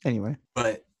 Anyway,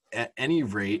 but at any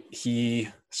rate, he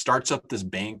starts up this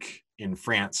bank in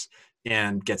France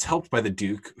and gets helped by the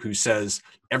Duke, who says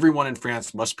everyone in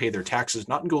France must pay their taxes,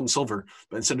 not in gold and silver,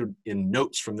 but instead of in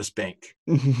notes from this bank.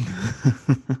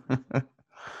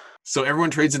 So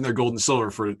everyone trades in their gold and silver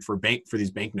for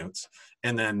these banknotes,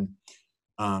 and then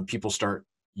people start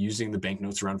using the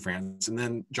banknotes around France. And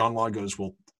then John Law goes,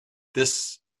 well,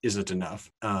 this isn't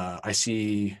enough. I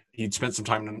see he'd spent some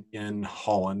time in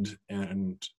Holland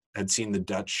and had seen the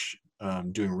Dutch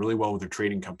doing really well with their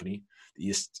trading company, the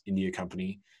East India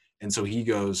Company. And so he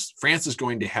goes, France is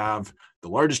going to have the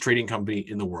largest trading company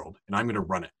in the world, and I'm going to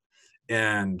run it.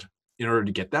 And in order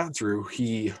to get that through,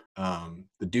 the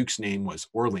Duke's name was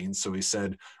Orleans. So he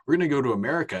said, we're going to go to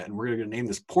America and we're going to name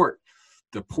this port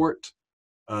the Port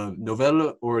of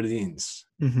Nouvelle Orleans.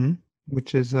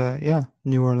 Which is,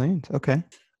 New Orleans. Okay.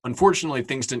 Unfortunately,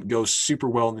 things didn't go super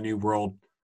well in the New World.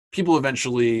 People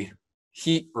eventually,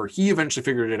 he eventually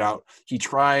figured it out. He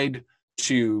tried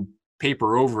to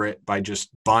paper over it by just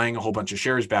buying a whole bunch of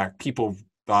shares back. People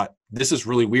thought, this is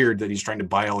really weird that he's trying to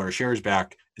buy all our shares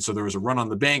back. And so there was a run on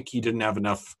the bank. He didn't have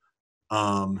enough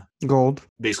gold.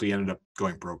 Basically ended up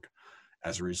going broke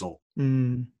as a result.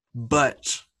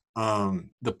 But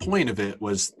the point of it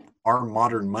was, our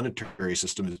modern monetary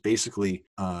system is basically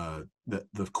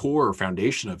the core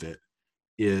foundation of it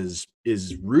is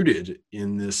rooted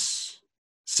in this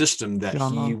system that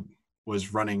he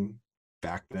was running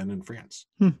back then in France.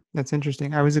 That's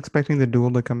interesting. I was expecting the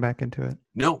duel to come back into it.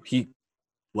 No, he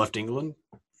left England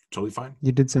totally fine.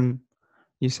 You did some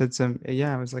You said some,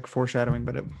 yeah, it was like foreshadowing,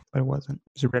 but it wasn't.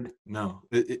 It was red. No,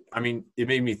 I mean, it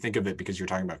made me think of it because you're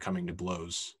talking about coming to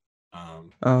blows.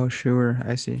 Oh, sure,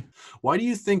 I see. Why do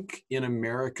you think in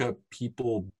America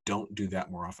people don't do that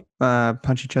more often?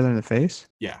 Punch each other in the face.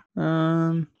 Yeah.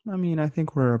 I mean, I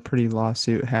think we're a pretty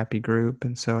lawsuit happy group,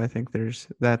 and so I think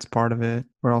that's part of it.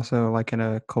 We're also like in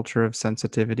a culture of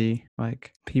sensitivity.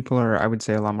 Like people are, I would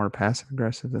say, a lot more passive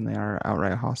aggressive than they are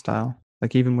outright hostile.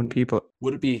 Like even when people,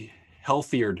 Would it be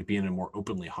healthier to be in a more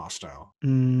openly hostile? I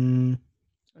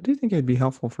do think it'd be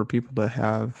helpful for people to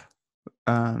have,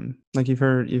 like you've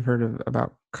heard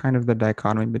about kind of the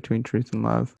dichotomy between truth and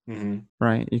love, Mm-hmm.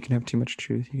 right? You can have too much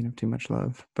truth, you can have too much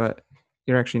love, but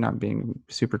you're actually not being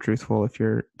super truthful if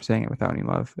you're saying it without any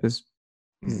love. Is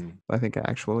Mm-hmm. I think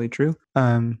actually true.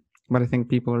 But I think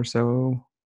people are so,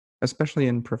 especially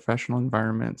in professional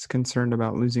environments, concerned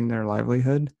about losing their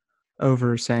livelihood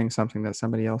over saying something that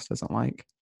somebody else doesn't like,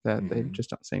 that they Mm-hmm. just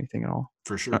don't say anything at all.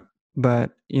 For sure.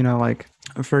 But like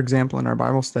for example, in our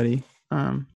Bible study,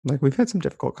 like we've had some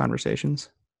difficult conversations,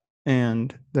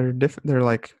 and they're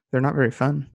not very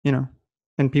fun,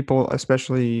 and people,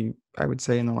 especially I would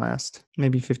say in the last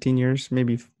maybe 15 years,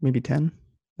 maybe 10,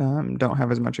 don't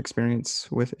have as much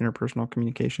experience with interpersonal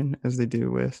communication as they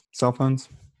do with cell phones,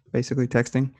 basically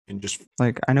texting. And just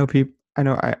Like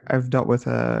I've dealt with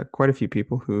quite a few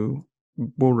people who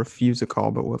will refuse a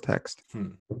call but will text.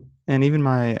 And even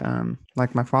my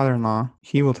father-in-law,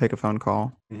 he will take a phone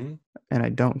call, mm-hmm. and I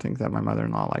don't think that my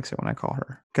mother-in-law likes it when I call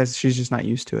her because she's just not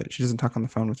used to it. She doesn't talk on the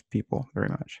phone with people very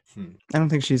much. I don't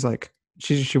think she's like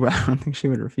I don't think she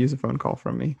would refuse a phone call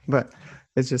from me, but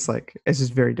it's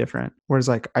just very different. Whereas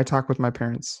like I talk with my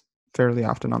parents fairly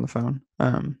often on the phone,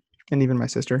 and even my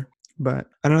sister, but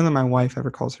I don't know that my wife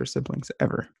ever calls her siblings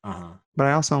ever. Uh-huh. But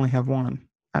I also only have one.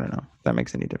 I don't know if that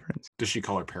makes any difference. Does she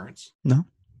call her parents? No,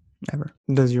 ever.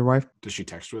 Does your wife? Does she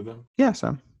text with them? Yeah,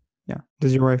 some. Yeah.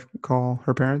 Does your wife call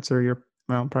her parents or your?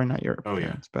 Well, probably not your Oh, yeah.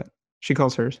 parents, but she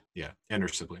calls hers. Yeah, and her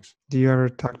siblings. Do you ever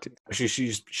talk to? Actually,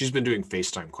 she's been doing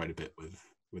FaceTime quite a bit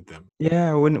with them.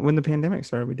 Yeah, when the pandemic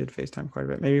started, we did FaceTime quite a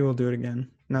bit. Maybe we'll do it again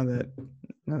now that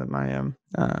my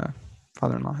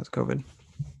father-in-law has COVID.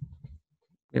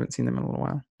 We haven't seen them in a little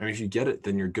while. I mean, if you get it,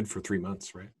 then you're good for 3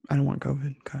 months, right? I don't want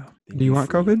COVID, Kyle. Then Do you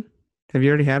want free. COVID? Have you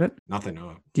already had it? Not that I know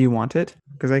of. Do you want it?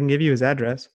 Because I can give you his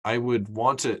address. I would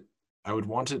want it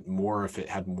more if it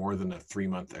had more than a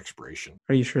 3-month expiration.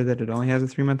 Are you sure that it only has a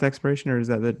 3-month expiration, or is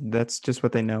that's just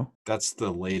what they know? That's the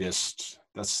latest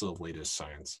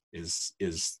science is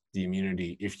the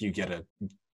immunity. If you get a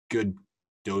good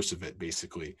dose of it,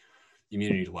 basically,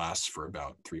 immunity lasts for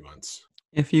about 3 months.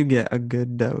 If you get a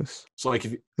good dose. So like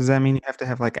does that mean you have to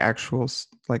have like actual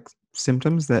like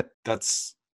symptoms that?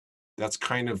 That's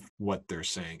kind of what they're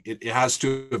saying. It has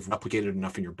to have replicated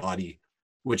enough in your body,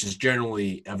 which is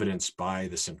generally evidenced by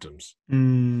the symptoms.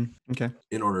 Okay.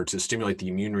 In order to stimulate the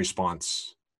immune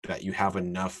response, that you have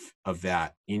enough of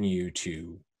that in you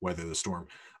to weather the storm.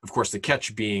 Of course, the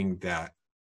catch being that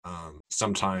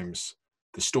sometimes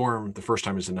the storm the first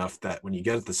time is enough that when you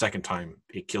get it the second time,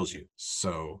 it kills you.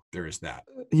 So there is that.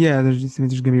 Yeah, there's going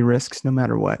to be risks no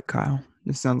matter what, Kyle.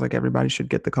 It sounds like everybody should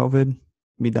get the COVID,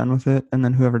 be done with it, and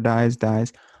then whoever dies.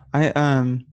 I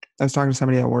was talking to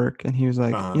somebody at work, and he was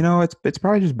like, it's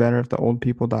probably just better if the old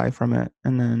people die from it,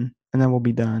 and then we'll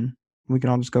be done. We can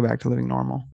all just go back to living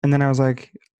normal. And then I was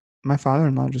like, my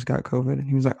father-in-law just got COVID, and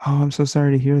he was like, oh, I'm so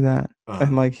sorry to hear that.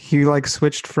 And like he like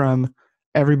switched from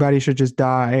everybody should just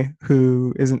die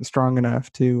who isn't strong enough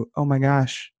to, oh my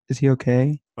gosh, is he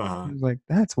okay? He was like,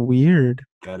 that's weird.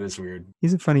 That is weird.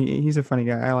 He's a funny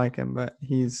guy. I like him, but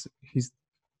he's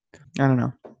I don't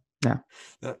know. Yeah.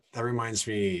 That reminds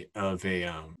me of a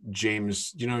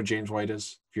James. Do you know who James White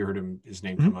is? Have you heard his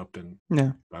name come up in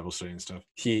Bible study and stuff?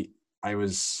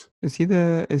 Is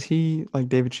he like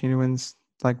David Sheenawin's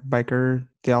like biker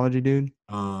theology dude?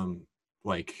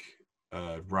 Like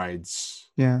rides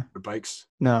bikes?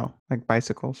 No, like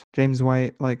bicycles. James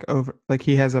White, like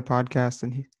he has a podcast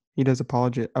and he does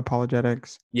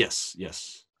apologetics.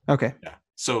 Yes. Okay. Yeah.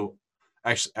 So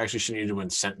actually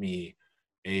Sheenawin sent me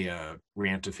a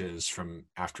rant of his from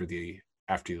after the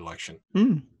election.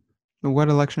 What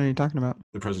election are you talking about?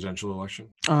 The presidential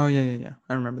election. Oh yeah.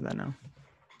 I remember that now.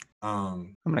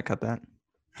 I'm gonna cut that.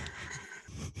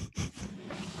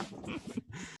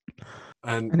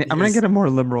 And I'm gonna get a more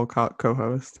liberal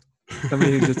co-host.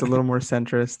 Somebody who's just a little more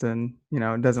centrist and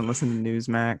doesn't listen to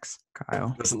Newsmax.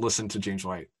 Kyle doesn't listen to James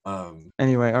White.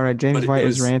 Anyway, all right. James White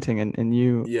is ranting, and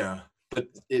you. Yeah, but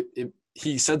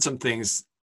he said some things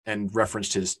and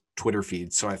referenced his Twitter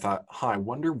feed. So I thought, I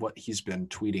wonder what he's been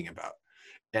tweeting about.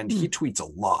 And he tweets a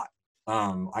lot.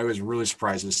 I was really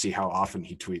surprised to see how often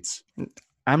he tweets.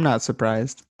 I'm not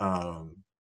surprised.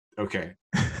 Okay.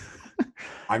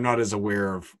 I'm not as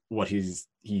aware of what he's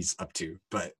up to,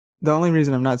 but The only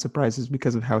reason I'm not surprised is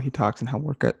because of how he talks and how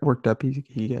worked up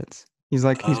he gets. He's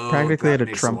practically at that a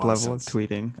makes a Trump lot of level of sense.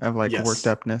 tweeting, of like worked Yes.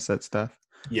 upness at stuff.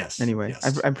 Yes. Anyway,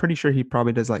 Yes. I'm pretty sure he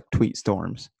probably does like tweet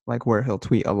storms, like where he'll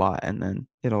tweet a lot and then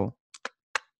it'll,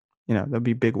 there'll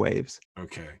be big waves.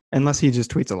 Okay. Unless he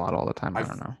just tweets a lot all the time. I I've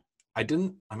don't know. I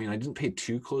didn't pay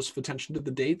too close of attention to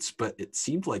the dates, but it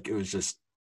seemed like it was just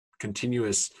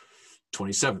continuous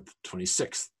 27th,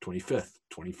 26th, 25th,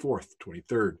 24th,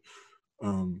 23rd,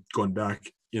 going back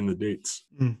in the dates.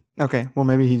 Okay, well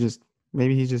maybe he's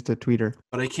just a tweeter.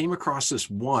 But I came across this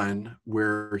one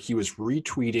where he was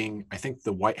retweeting, I think,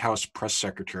 the White House press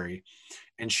secretary,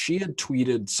 and she had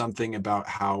tweeted something about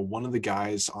how one of the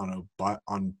guys on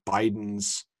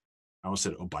Biden's, I almost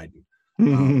said Biden,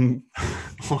 one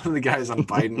of the guys on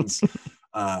Biden's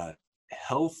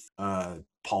health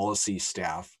policy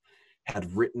staff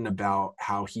had written about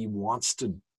how he wants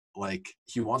to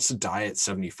die at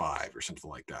 75 or something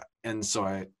like that. And so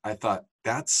I thought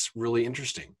that's really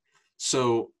interesting.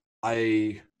 So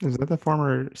is that the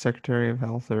former Secretary of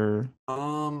Health, or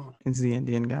is the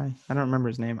Indian guy? I don't remember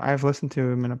his name. I've listened to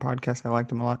him in a podcast. I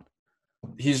liked him a lot.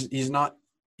 He's not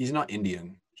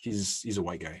Indian. He's a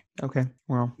white guy. Okay,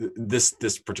 well, this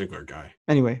particular guy.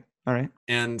 Anyway, all right.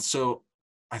 And so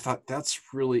I thought that's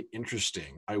really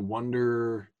interesting. I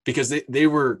wonder, because they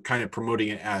were kind of promoting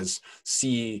it as,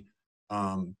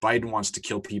 Biden wants to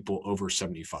kill people over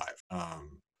 75.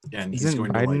 And he's Isn't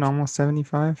going Biden to almost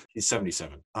 75? He's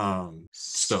 77.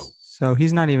 So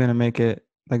he's not even gonna make it.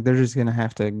 Like they're just gonna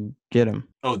have to get him.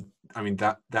 Oh, I mean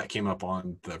that came up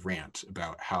on the rant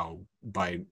about how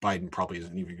Biden probably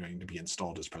isn't even going to be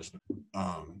installed as president.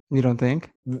 You don't think?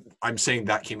 I'm saying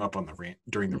that came up on the rant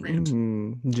during the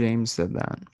rant. James said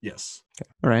that. Yes. Okay.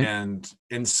 All right.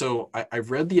 And so I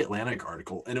read the Atlantic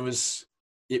article, and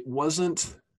it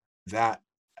wasn't that,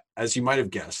 as you might have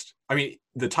guessed. I mean,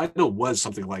 the title was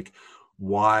something like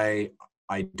 "Why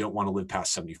I Don't Want to Live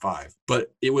Past 75,"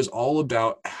 but it was all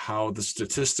about how the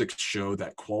statistics show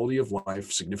that quality of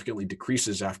life significantly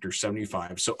decreases after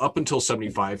 75. So up until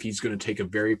 75, he's going to take a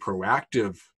very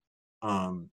proactive,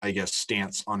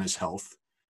 stance on his health.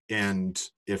 And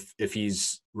if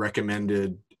he's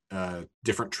recommended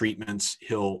different treatments,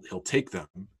 he'll take them.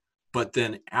 But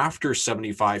then after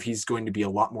 75, he's going to be a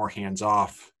lot more hands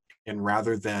off. And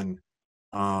rather than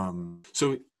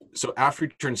so after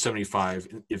he turned 75,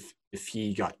 if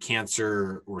he got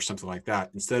cancer or something like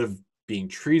that, instead of being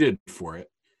treated for it,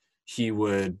 he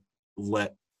would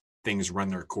let things run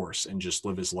their course and just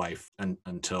live his life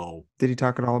until. Did he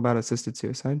talk at all about assisted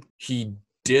suicide? He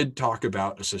did talk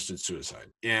about assisted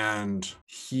suicide, and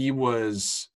he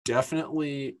was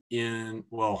definitely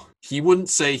he wouldn't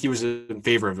say he was in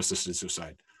favor of assisted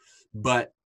suicide,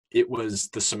 but it was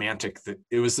the semantic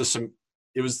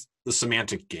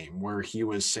game where he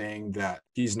was saying that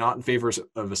he's not in favor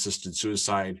of assisted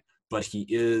suicide, but he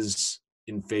does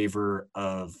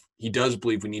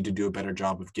believe we need to do a better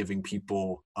job of giving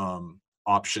people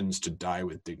options to die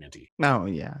with dignity. No,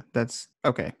 yeah, that's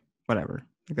okay. Whatever.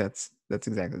 That's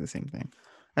exactly the same thing.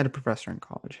 I had a professor in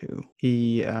college who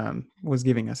he was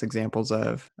giving us examples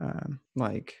of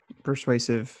like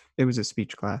persuasive. It was a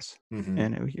speech class,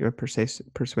 and it was a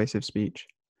persuasive speech.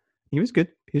 He was good.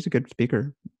 He was a good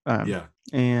speaker. Yeah,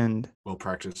 and well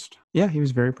practiced. Yeah, he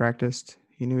was very practiced.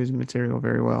 He knew his material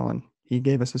very well, and he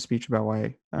gave us a speech about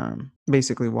why,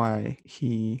 basically why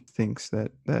he thinks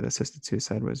that assisted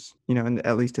suicide was, and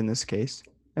at least in this case,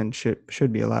 and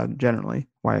should be allowed generally,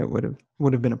 why it would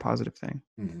have been a positive thing.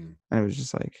 And it was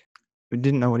just like, we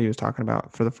didn't know what he was talking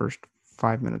about for the first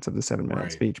 5 minutes of the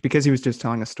 7-minute speech, because he was just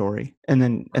telling a story, and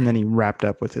then he wrapped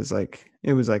up with his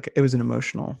it was an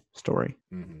emotional story.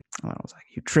 And I was like,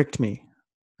 "You tricked me,"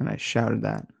 and I shouted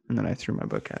that, and then I threw my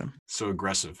book at him. So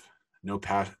aggressive. No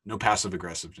passive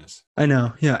aggressiveness. I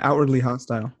know. Yeah, outwardly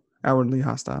hostile.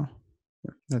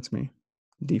 Yeah, that's me.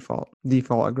 Default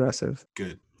aggressive.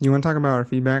 Good. You want to talk about our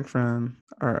feedback from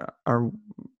our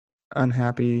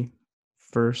unhappy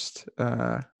first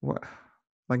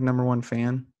number one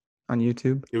fan on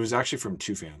YouTube? It was actually from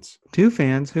 2 fans. 2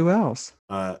 fans? Who else?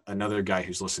 Another guy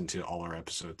who's listened to all our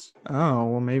episodes. Oh,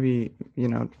 well, maybe,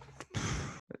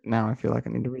 now I feel like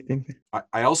I need to rethink it.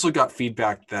 I also got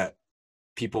feedback that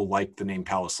people like the name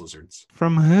Palace Lizards.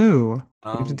 From who?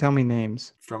 You have to tell me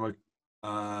names. From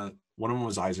one of them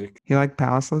was Isaac. You like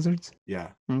Palace Lizards? Yeah.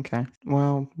 Okay.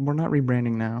 Well, we're not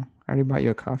rebranding now. already bought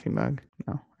you a coffee mug.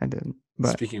 No, I didn't.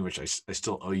 But Speaking of which, I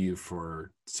still owe you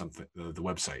for something, the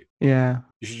website. yeah.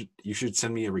 You should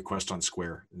send me a request on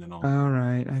Square, and then I'll. All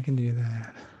right, I can do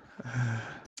that.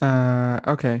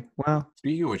 Okay. Well,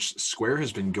 Speaking of which, Square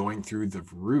has been going through the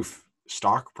roof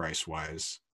stock price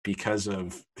wise because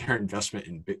of their investment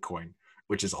in Bitcoin,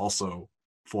 which is also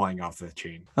flying off the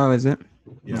chain. oh, is it?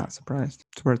 I'm Yeah, not surprised.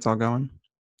 It's where it's all going.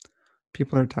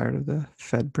 People are tired of the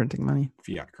Fed printing money.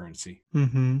 fiat currency.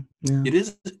 Mm-hmm. Yeah. It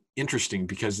is interesting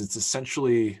because it's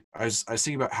essentially, I was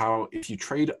thinking about how if you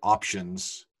trade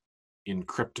options in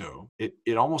crypto,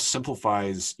 it almost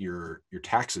simplifies your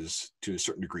taxes to a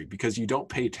certain degree because you don't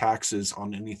pay taxes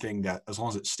on anything that, as long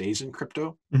as it stays in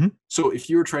crypto. Mm-hmm. So if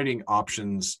you're trading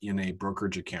options in a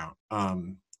brokerage account,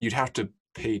 you'd have to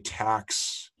pay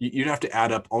tax. You'd have to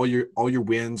add up all your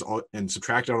wins and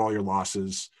subtract out all your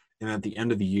losses, and at the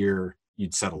end of the year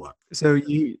you'd settle up, So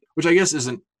you which I guess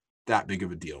isn't that big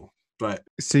of a deal. But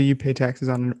pay taxes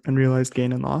on unrealized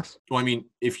gain and loss. well, I mean,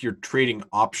 if you're trading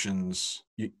options,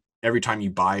 every time you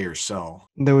buy or sell,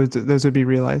 Those would be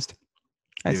realized.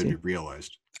 I they would see. be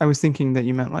realized. I was thinking that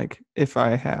you meant like if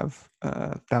I have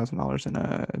 $1,000 in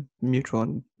a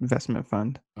mutual investment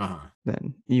fund, Uh-huh.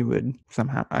 then you would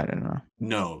somehow, I don't know.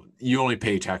 No, you only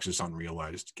pay taxes on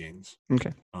realized gains.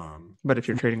 Okay. But if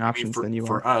you're trading I mean, options, then you are.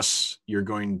 for us, you're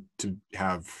going to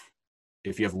have,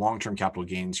 if you have long-term capital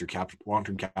gains, your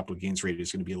long-term capital gains rate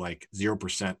is going to be like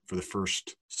 0% for the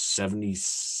first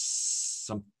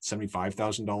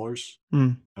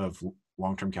 $75,000 of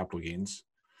long-term capital gains.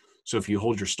 So if you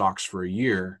hold your stocks for a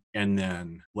year, and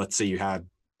then let's say you had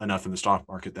enough in the stock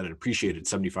market that it appreciated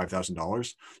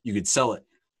 $75,000, you could sell it,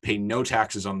 pay no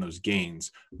taxes on those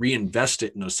gains, reinvest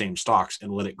it in those same stocks,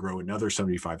 and let it grow another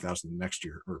 75,000 next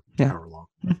year, or however long.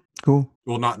 Cool.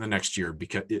 Well, not in the next year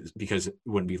because it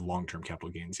wouldn't be long-term capital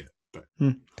gains yet. But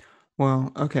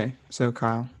Well, okay. So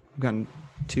Kyle, I've gotten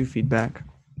 2 feedback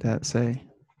that say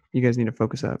you guys need to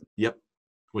focus up. Yep.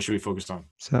 What should we focus on?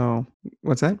 So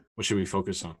what's that? What should we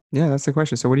focus on? Yeah, that's the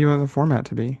question. So what do you want the format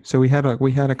to be? So we had a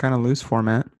kind of loose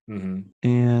format,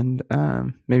 and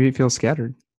maybe it feels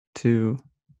scattered to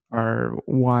our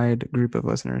wide group of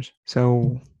listeners.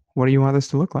 So what do you want this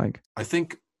to look like? I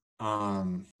think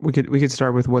we could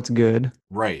start with what's good,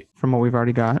 right, from what we've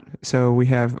already got. So we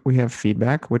have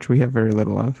feedback, which we have very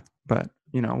little of, but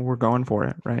we're going for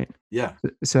it, right? Yeah.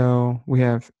 So we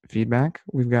have feedback.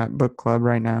 We've got book club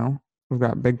right now. We've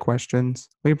got big questions.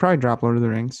 We could probably drop Lord of the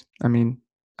Rings. I mean,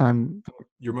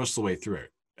 you're most of the way through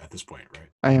it at this point, right?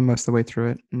 I am most of the way through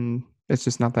it, and it's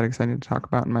just not that exciting to talk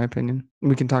about, in my opinion.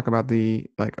 We can talk about the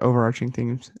overarching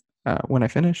themes when I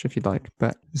finish, if you'd like.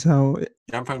 But so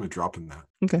yeah, I'm fine with dropping that.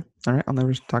 Okay, all right. I'll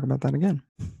never talk about that again.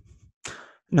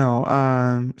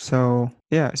 No. So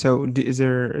yeah. So is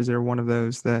there one of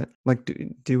those that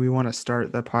do we want to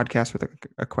start the podcast with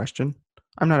a question?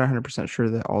 I'm not 100% sure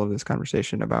that all of this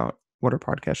conversation about what our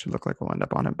podcast should look like will end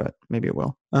up on it, but maybe it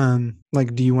will.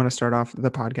 Do you want to start off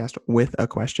the podcast with a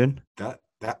question? I'd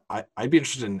be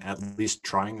interested in at least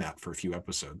trying that for a few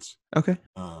episodes. Okay.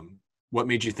 What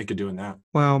made you think of doing that?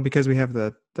 Well, because we have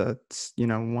the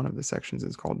one of the sections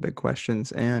is called Big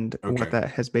Questions, and what that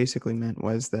has basically meant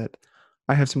was that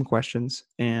I have some questions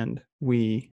and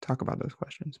we talk about those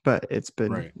questions, but it's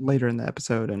been later in the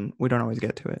episode and we don't always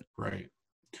get to it. Right.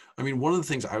 I mean, one of the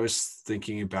things I was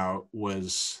thinking about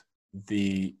was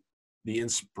the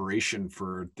inspiration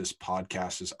for this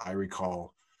podcast, as I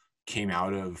recall, came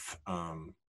out of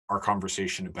our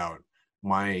conversation about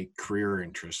my career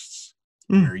interests,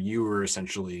 where you were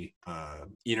essentially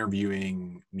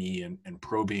interviewing me and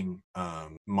probing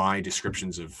my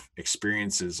descriptions of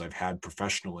experiences I've had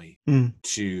professionally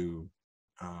to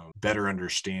better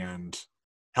understand,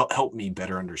 help me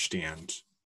better understand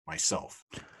myself.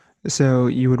 So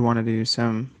you would want to do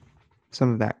some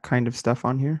of that kind of stuff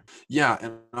on here? Yeah,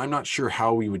 and I'm not sure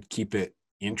how we would keep it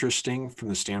interesting from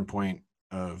the standpoint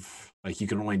of, like, you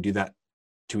can only do that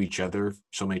to each other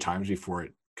so many times before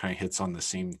it kind of hits on the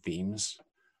same themes,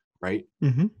 right?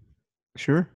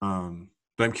 Sure. But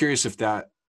I'm curious if that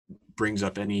brings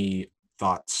up any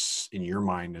thoughts in your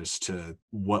mind as to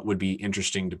what would be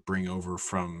interesting to bring over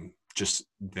from just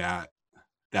that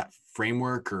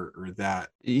framework or that.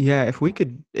 Yeah, if we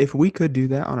could do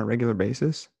that on a regular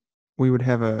basis, we would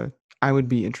have I would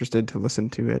be interested to listen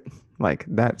to it. Like,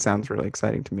 that sounds really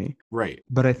exciting to me. Right.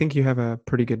 But I think you have a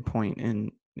pretty good point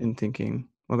in thinking,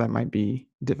 well, that might be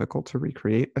difficult to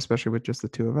recreate, especially with just the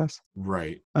two of us.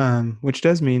 Right. Which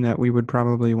does mean that we would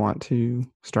probably want to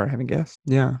start having guests.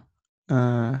 Yeah.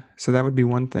 So that would be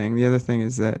one thing. The other thing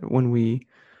is that when we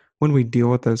deal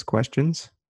with those questions,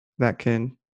 that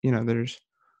can, there's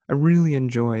I really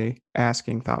enjoy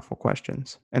asking thoughtful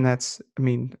questions, and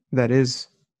that is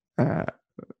uh,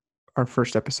 our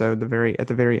first episode. At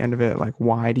the very end of it, like,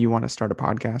 why do you want to start a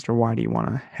podcast, or why do you want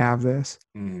to have this?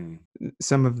 Mm,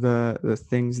 Some of the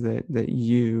things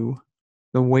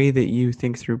the way that you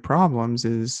think through problems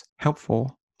is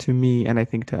helpful to me, and I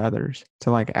think to others,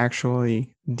 to like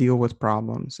actually deal with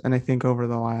problems. And I think over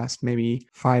the last maybe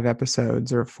 5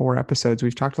 episodes or 4 episodes,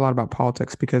 we've talked a lot about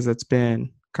politics because it's been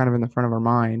kind of in the front of our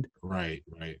mind. right,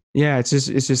 right. Yeah, it's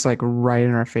just like right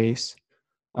in our face,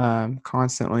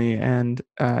 constantly. And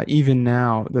even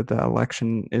now that the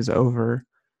election is over,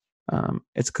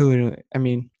 it's clearly, I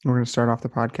mean, we're going to start off the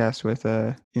podcast with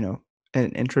an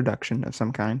introduction of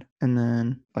some kind, and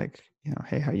then like,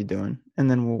 hey, how you doing? And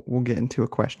then we'll get into a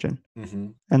question. Hmm.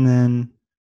 And then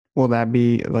will that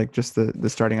be like just the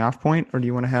starting off point, or do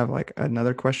you want to have like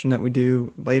another question that we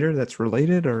do later that's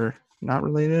related or not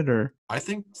related, or I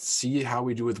think see how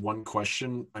we do with one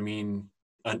question. I mean,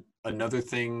 another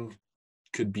thing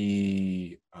could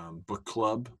be book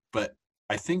club, but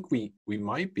I think we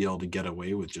might be able to get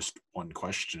away with just one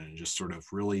question and just sort of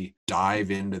really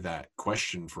dive into that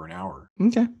question for an hour.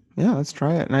 okay, yeah, let's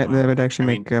try it. And that would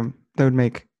actually I mean,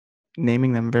 make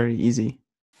naming them very easy.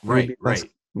 It would right, be less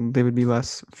right. they would be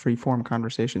less free form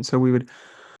conversation. So we would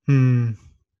hmm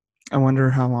I wonder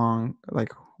how long,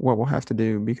 like, what we'll have to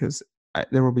do, because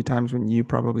there will be times when you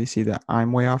probably see that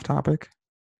I'm way off topic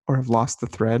or have lost the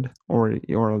thread, or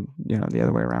the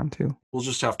other way around too. We'll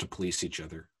just have to police each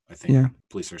other. I think Yeah.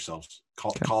 police ourselves.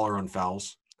 Call Okay. call our own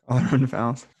fouls. All around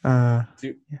fouls.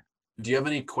 Do Yeah. Do you have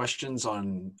any questions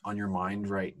on your mind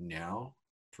right now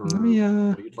Let for me.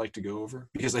 what you'd like to go over?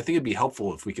 Because I think it'd be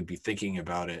helpful if we could be thinking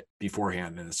about it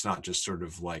beforehand, and it's not just sort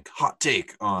of like hot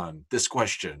take on this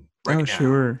question right Oh, now.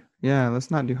 sure. Yeah. Let's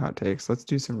not do hot takes. Let's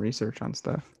do some research on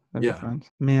stuff. That'd be Yeah, fun.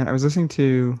 Man, I was listening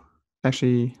to.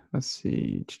 Actually, let's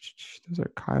see. Those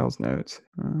are Kyle's notes.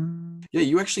 yeah.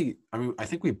 You actually, I mean, I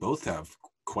think we both have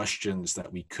questions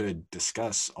that we could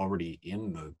discuss already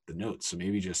in the notes. So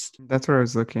maybe just That's where I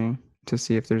was looking to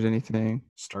see if there's anything.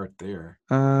 start there.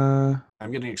 Uh,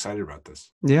 I'm getting excited about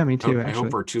this. yeah, me too, I hope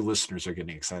actually. our two listeners are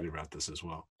getting excited about this as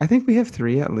well. I think we have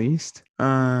 3 at least.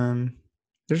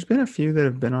 There's been a few that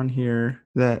have been on here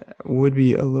that would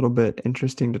be a little bit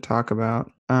interesting to talk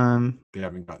about. They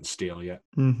haven't gotten stale yet.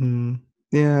 Mhm.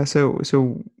 Yeah, so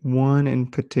one in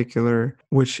particular,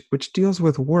 which deals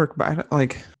with work, but I don't,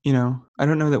 like, I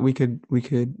don't know that we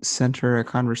could center a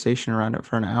conversation around it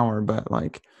for an hour, but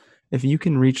like, if you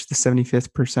can reach the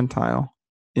 75th percentile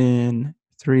in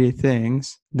 3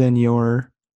 things, then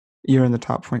you're in the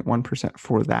top 0.1%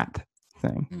 for that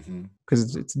thing, Mm-hmm.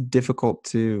 because it's just difficult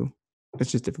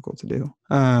to do.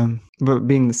 But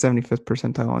being the 75th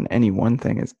percentile in any one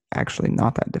thing is actually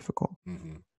not that difficult.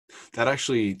 Mm-hmm. That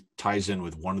actually ties in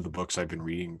with one of the books I've been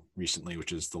reading recently,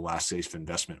 which is The Last Safe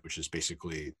Investment, which is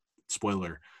basically,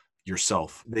 spoiler,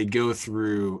 yourself. They go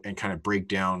through and kind of break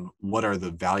down what are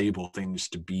the valuable things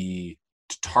to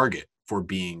target for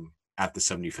being at the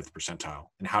 75th percentile,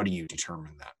 and how do you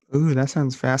determine that? Ooh, that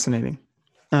sounds fascinating.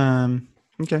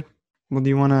 Okay. Well, do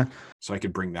you want to? So I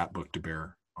could bring that book to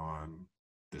bear on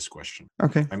this question.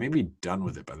 Okay. I may be done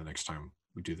with it by the next time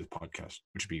we do the podcast,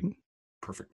 which would be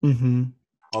perfect. Mm-hmm. I'm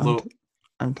Although t-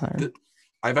 I'm tired.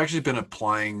 I've actually been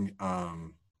applying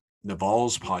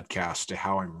Naval's podcast to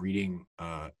how I'm reading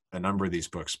a number of these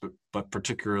books, but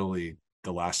particularly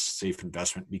The Last Safe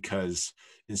Investment, because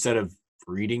instead of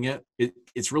reading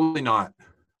it's really not.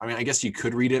 I mean, I guess you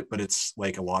could read it, but it's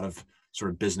like a lot of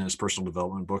sort of business, personal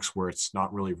development books where it's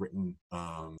not really written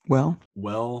Well.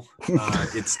 well.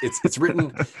 It's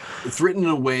written in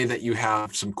a way that you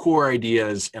have some core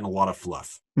ideas and a lot of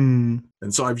fluff. Mm,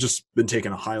 And so I've just been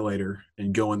taking a highlighter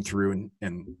and going through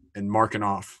and marking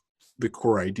off the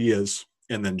core ideas,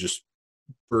 and then just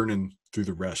burning through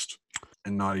the rest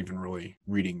and not even really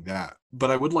reading that.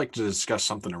 But I would like to discuss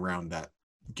something around that,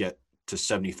 get to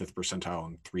 75th percentile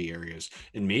in 3 areas.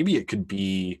 And maybe it could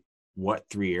be, what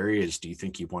 3 areas do you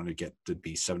think you want to get to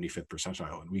be 75th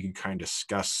percentile? And we can kind of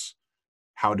discuss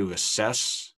how to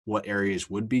assess what areas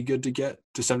would be good to get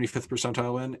to 75th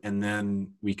percentile in, and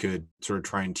then we could sort of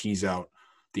try and tease out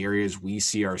the areas we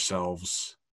see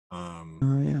ourselves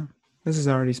yeah. This is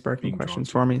already sparking being drawn questions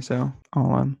to. for me, so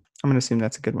I'm gonna assume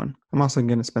that's a good one. I'm also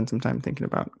gonna spend some time thinking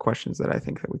about questions that I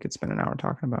think that we could spend an hour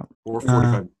talking about. Or Uh,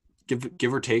 45,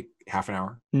 give or take half an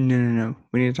hour. no.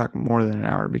 We need to talk more than an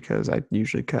hour, because I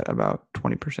usually cut about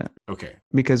 20%, Okay.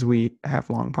 because we have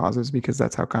long pauses, because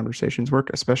that's how conversations work,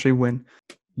 especially when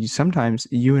sometimes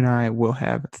you and I will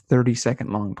have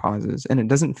 30-second long pauses, and it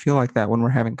doesn't feel like that when we're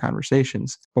having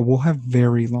conversations, but we'll have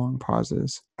very long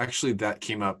pauses. Actually, that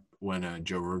came up when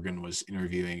Joe Rogan was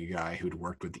interviewing a guy who'd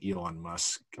worked with Elon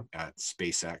Musk at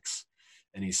SpaceX,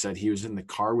 and he said he was in the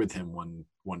car with him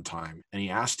one time, and he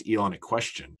asked Elon a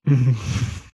question,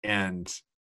 and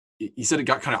he said it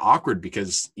got kind of awkward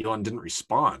because Elon didn't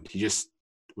respond. He just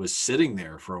was sitting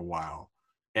there for a while,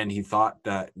 and he thought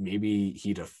that maybe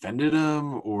he'd offended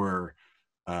him, or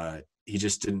he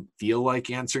just didn't feel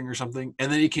like answering or something.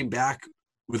 And then he came back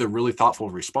with a really thoughtful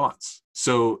response.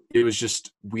 So it was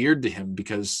just weird to him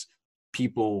because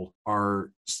people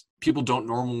don't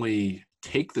normally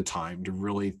take the time to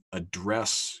really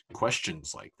address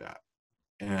questions like that.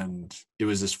 And it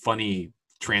was this funny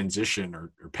transition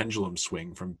or pendulum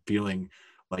swing from feeling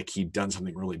like he'd done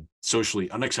something really socially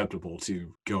unacceptable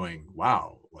to going,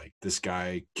 wow, like this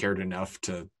guy cared enough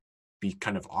to be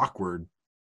kind of awkward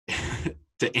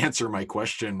to answer my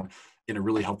question in a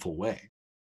really helpful way.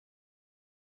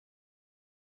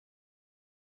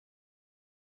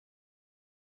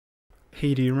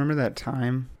 Hey, do you remember that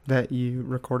time that you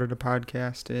recorded a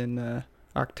podcast in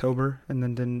October and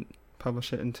then didn't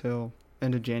publish it until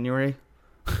end of January?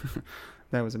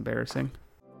 That was embarrassing.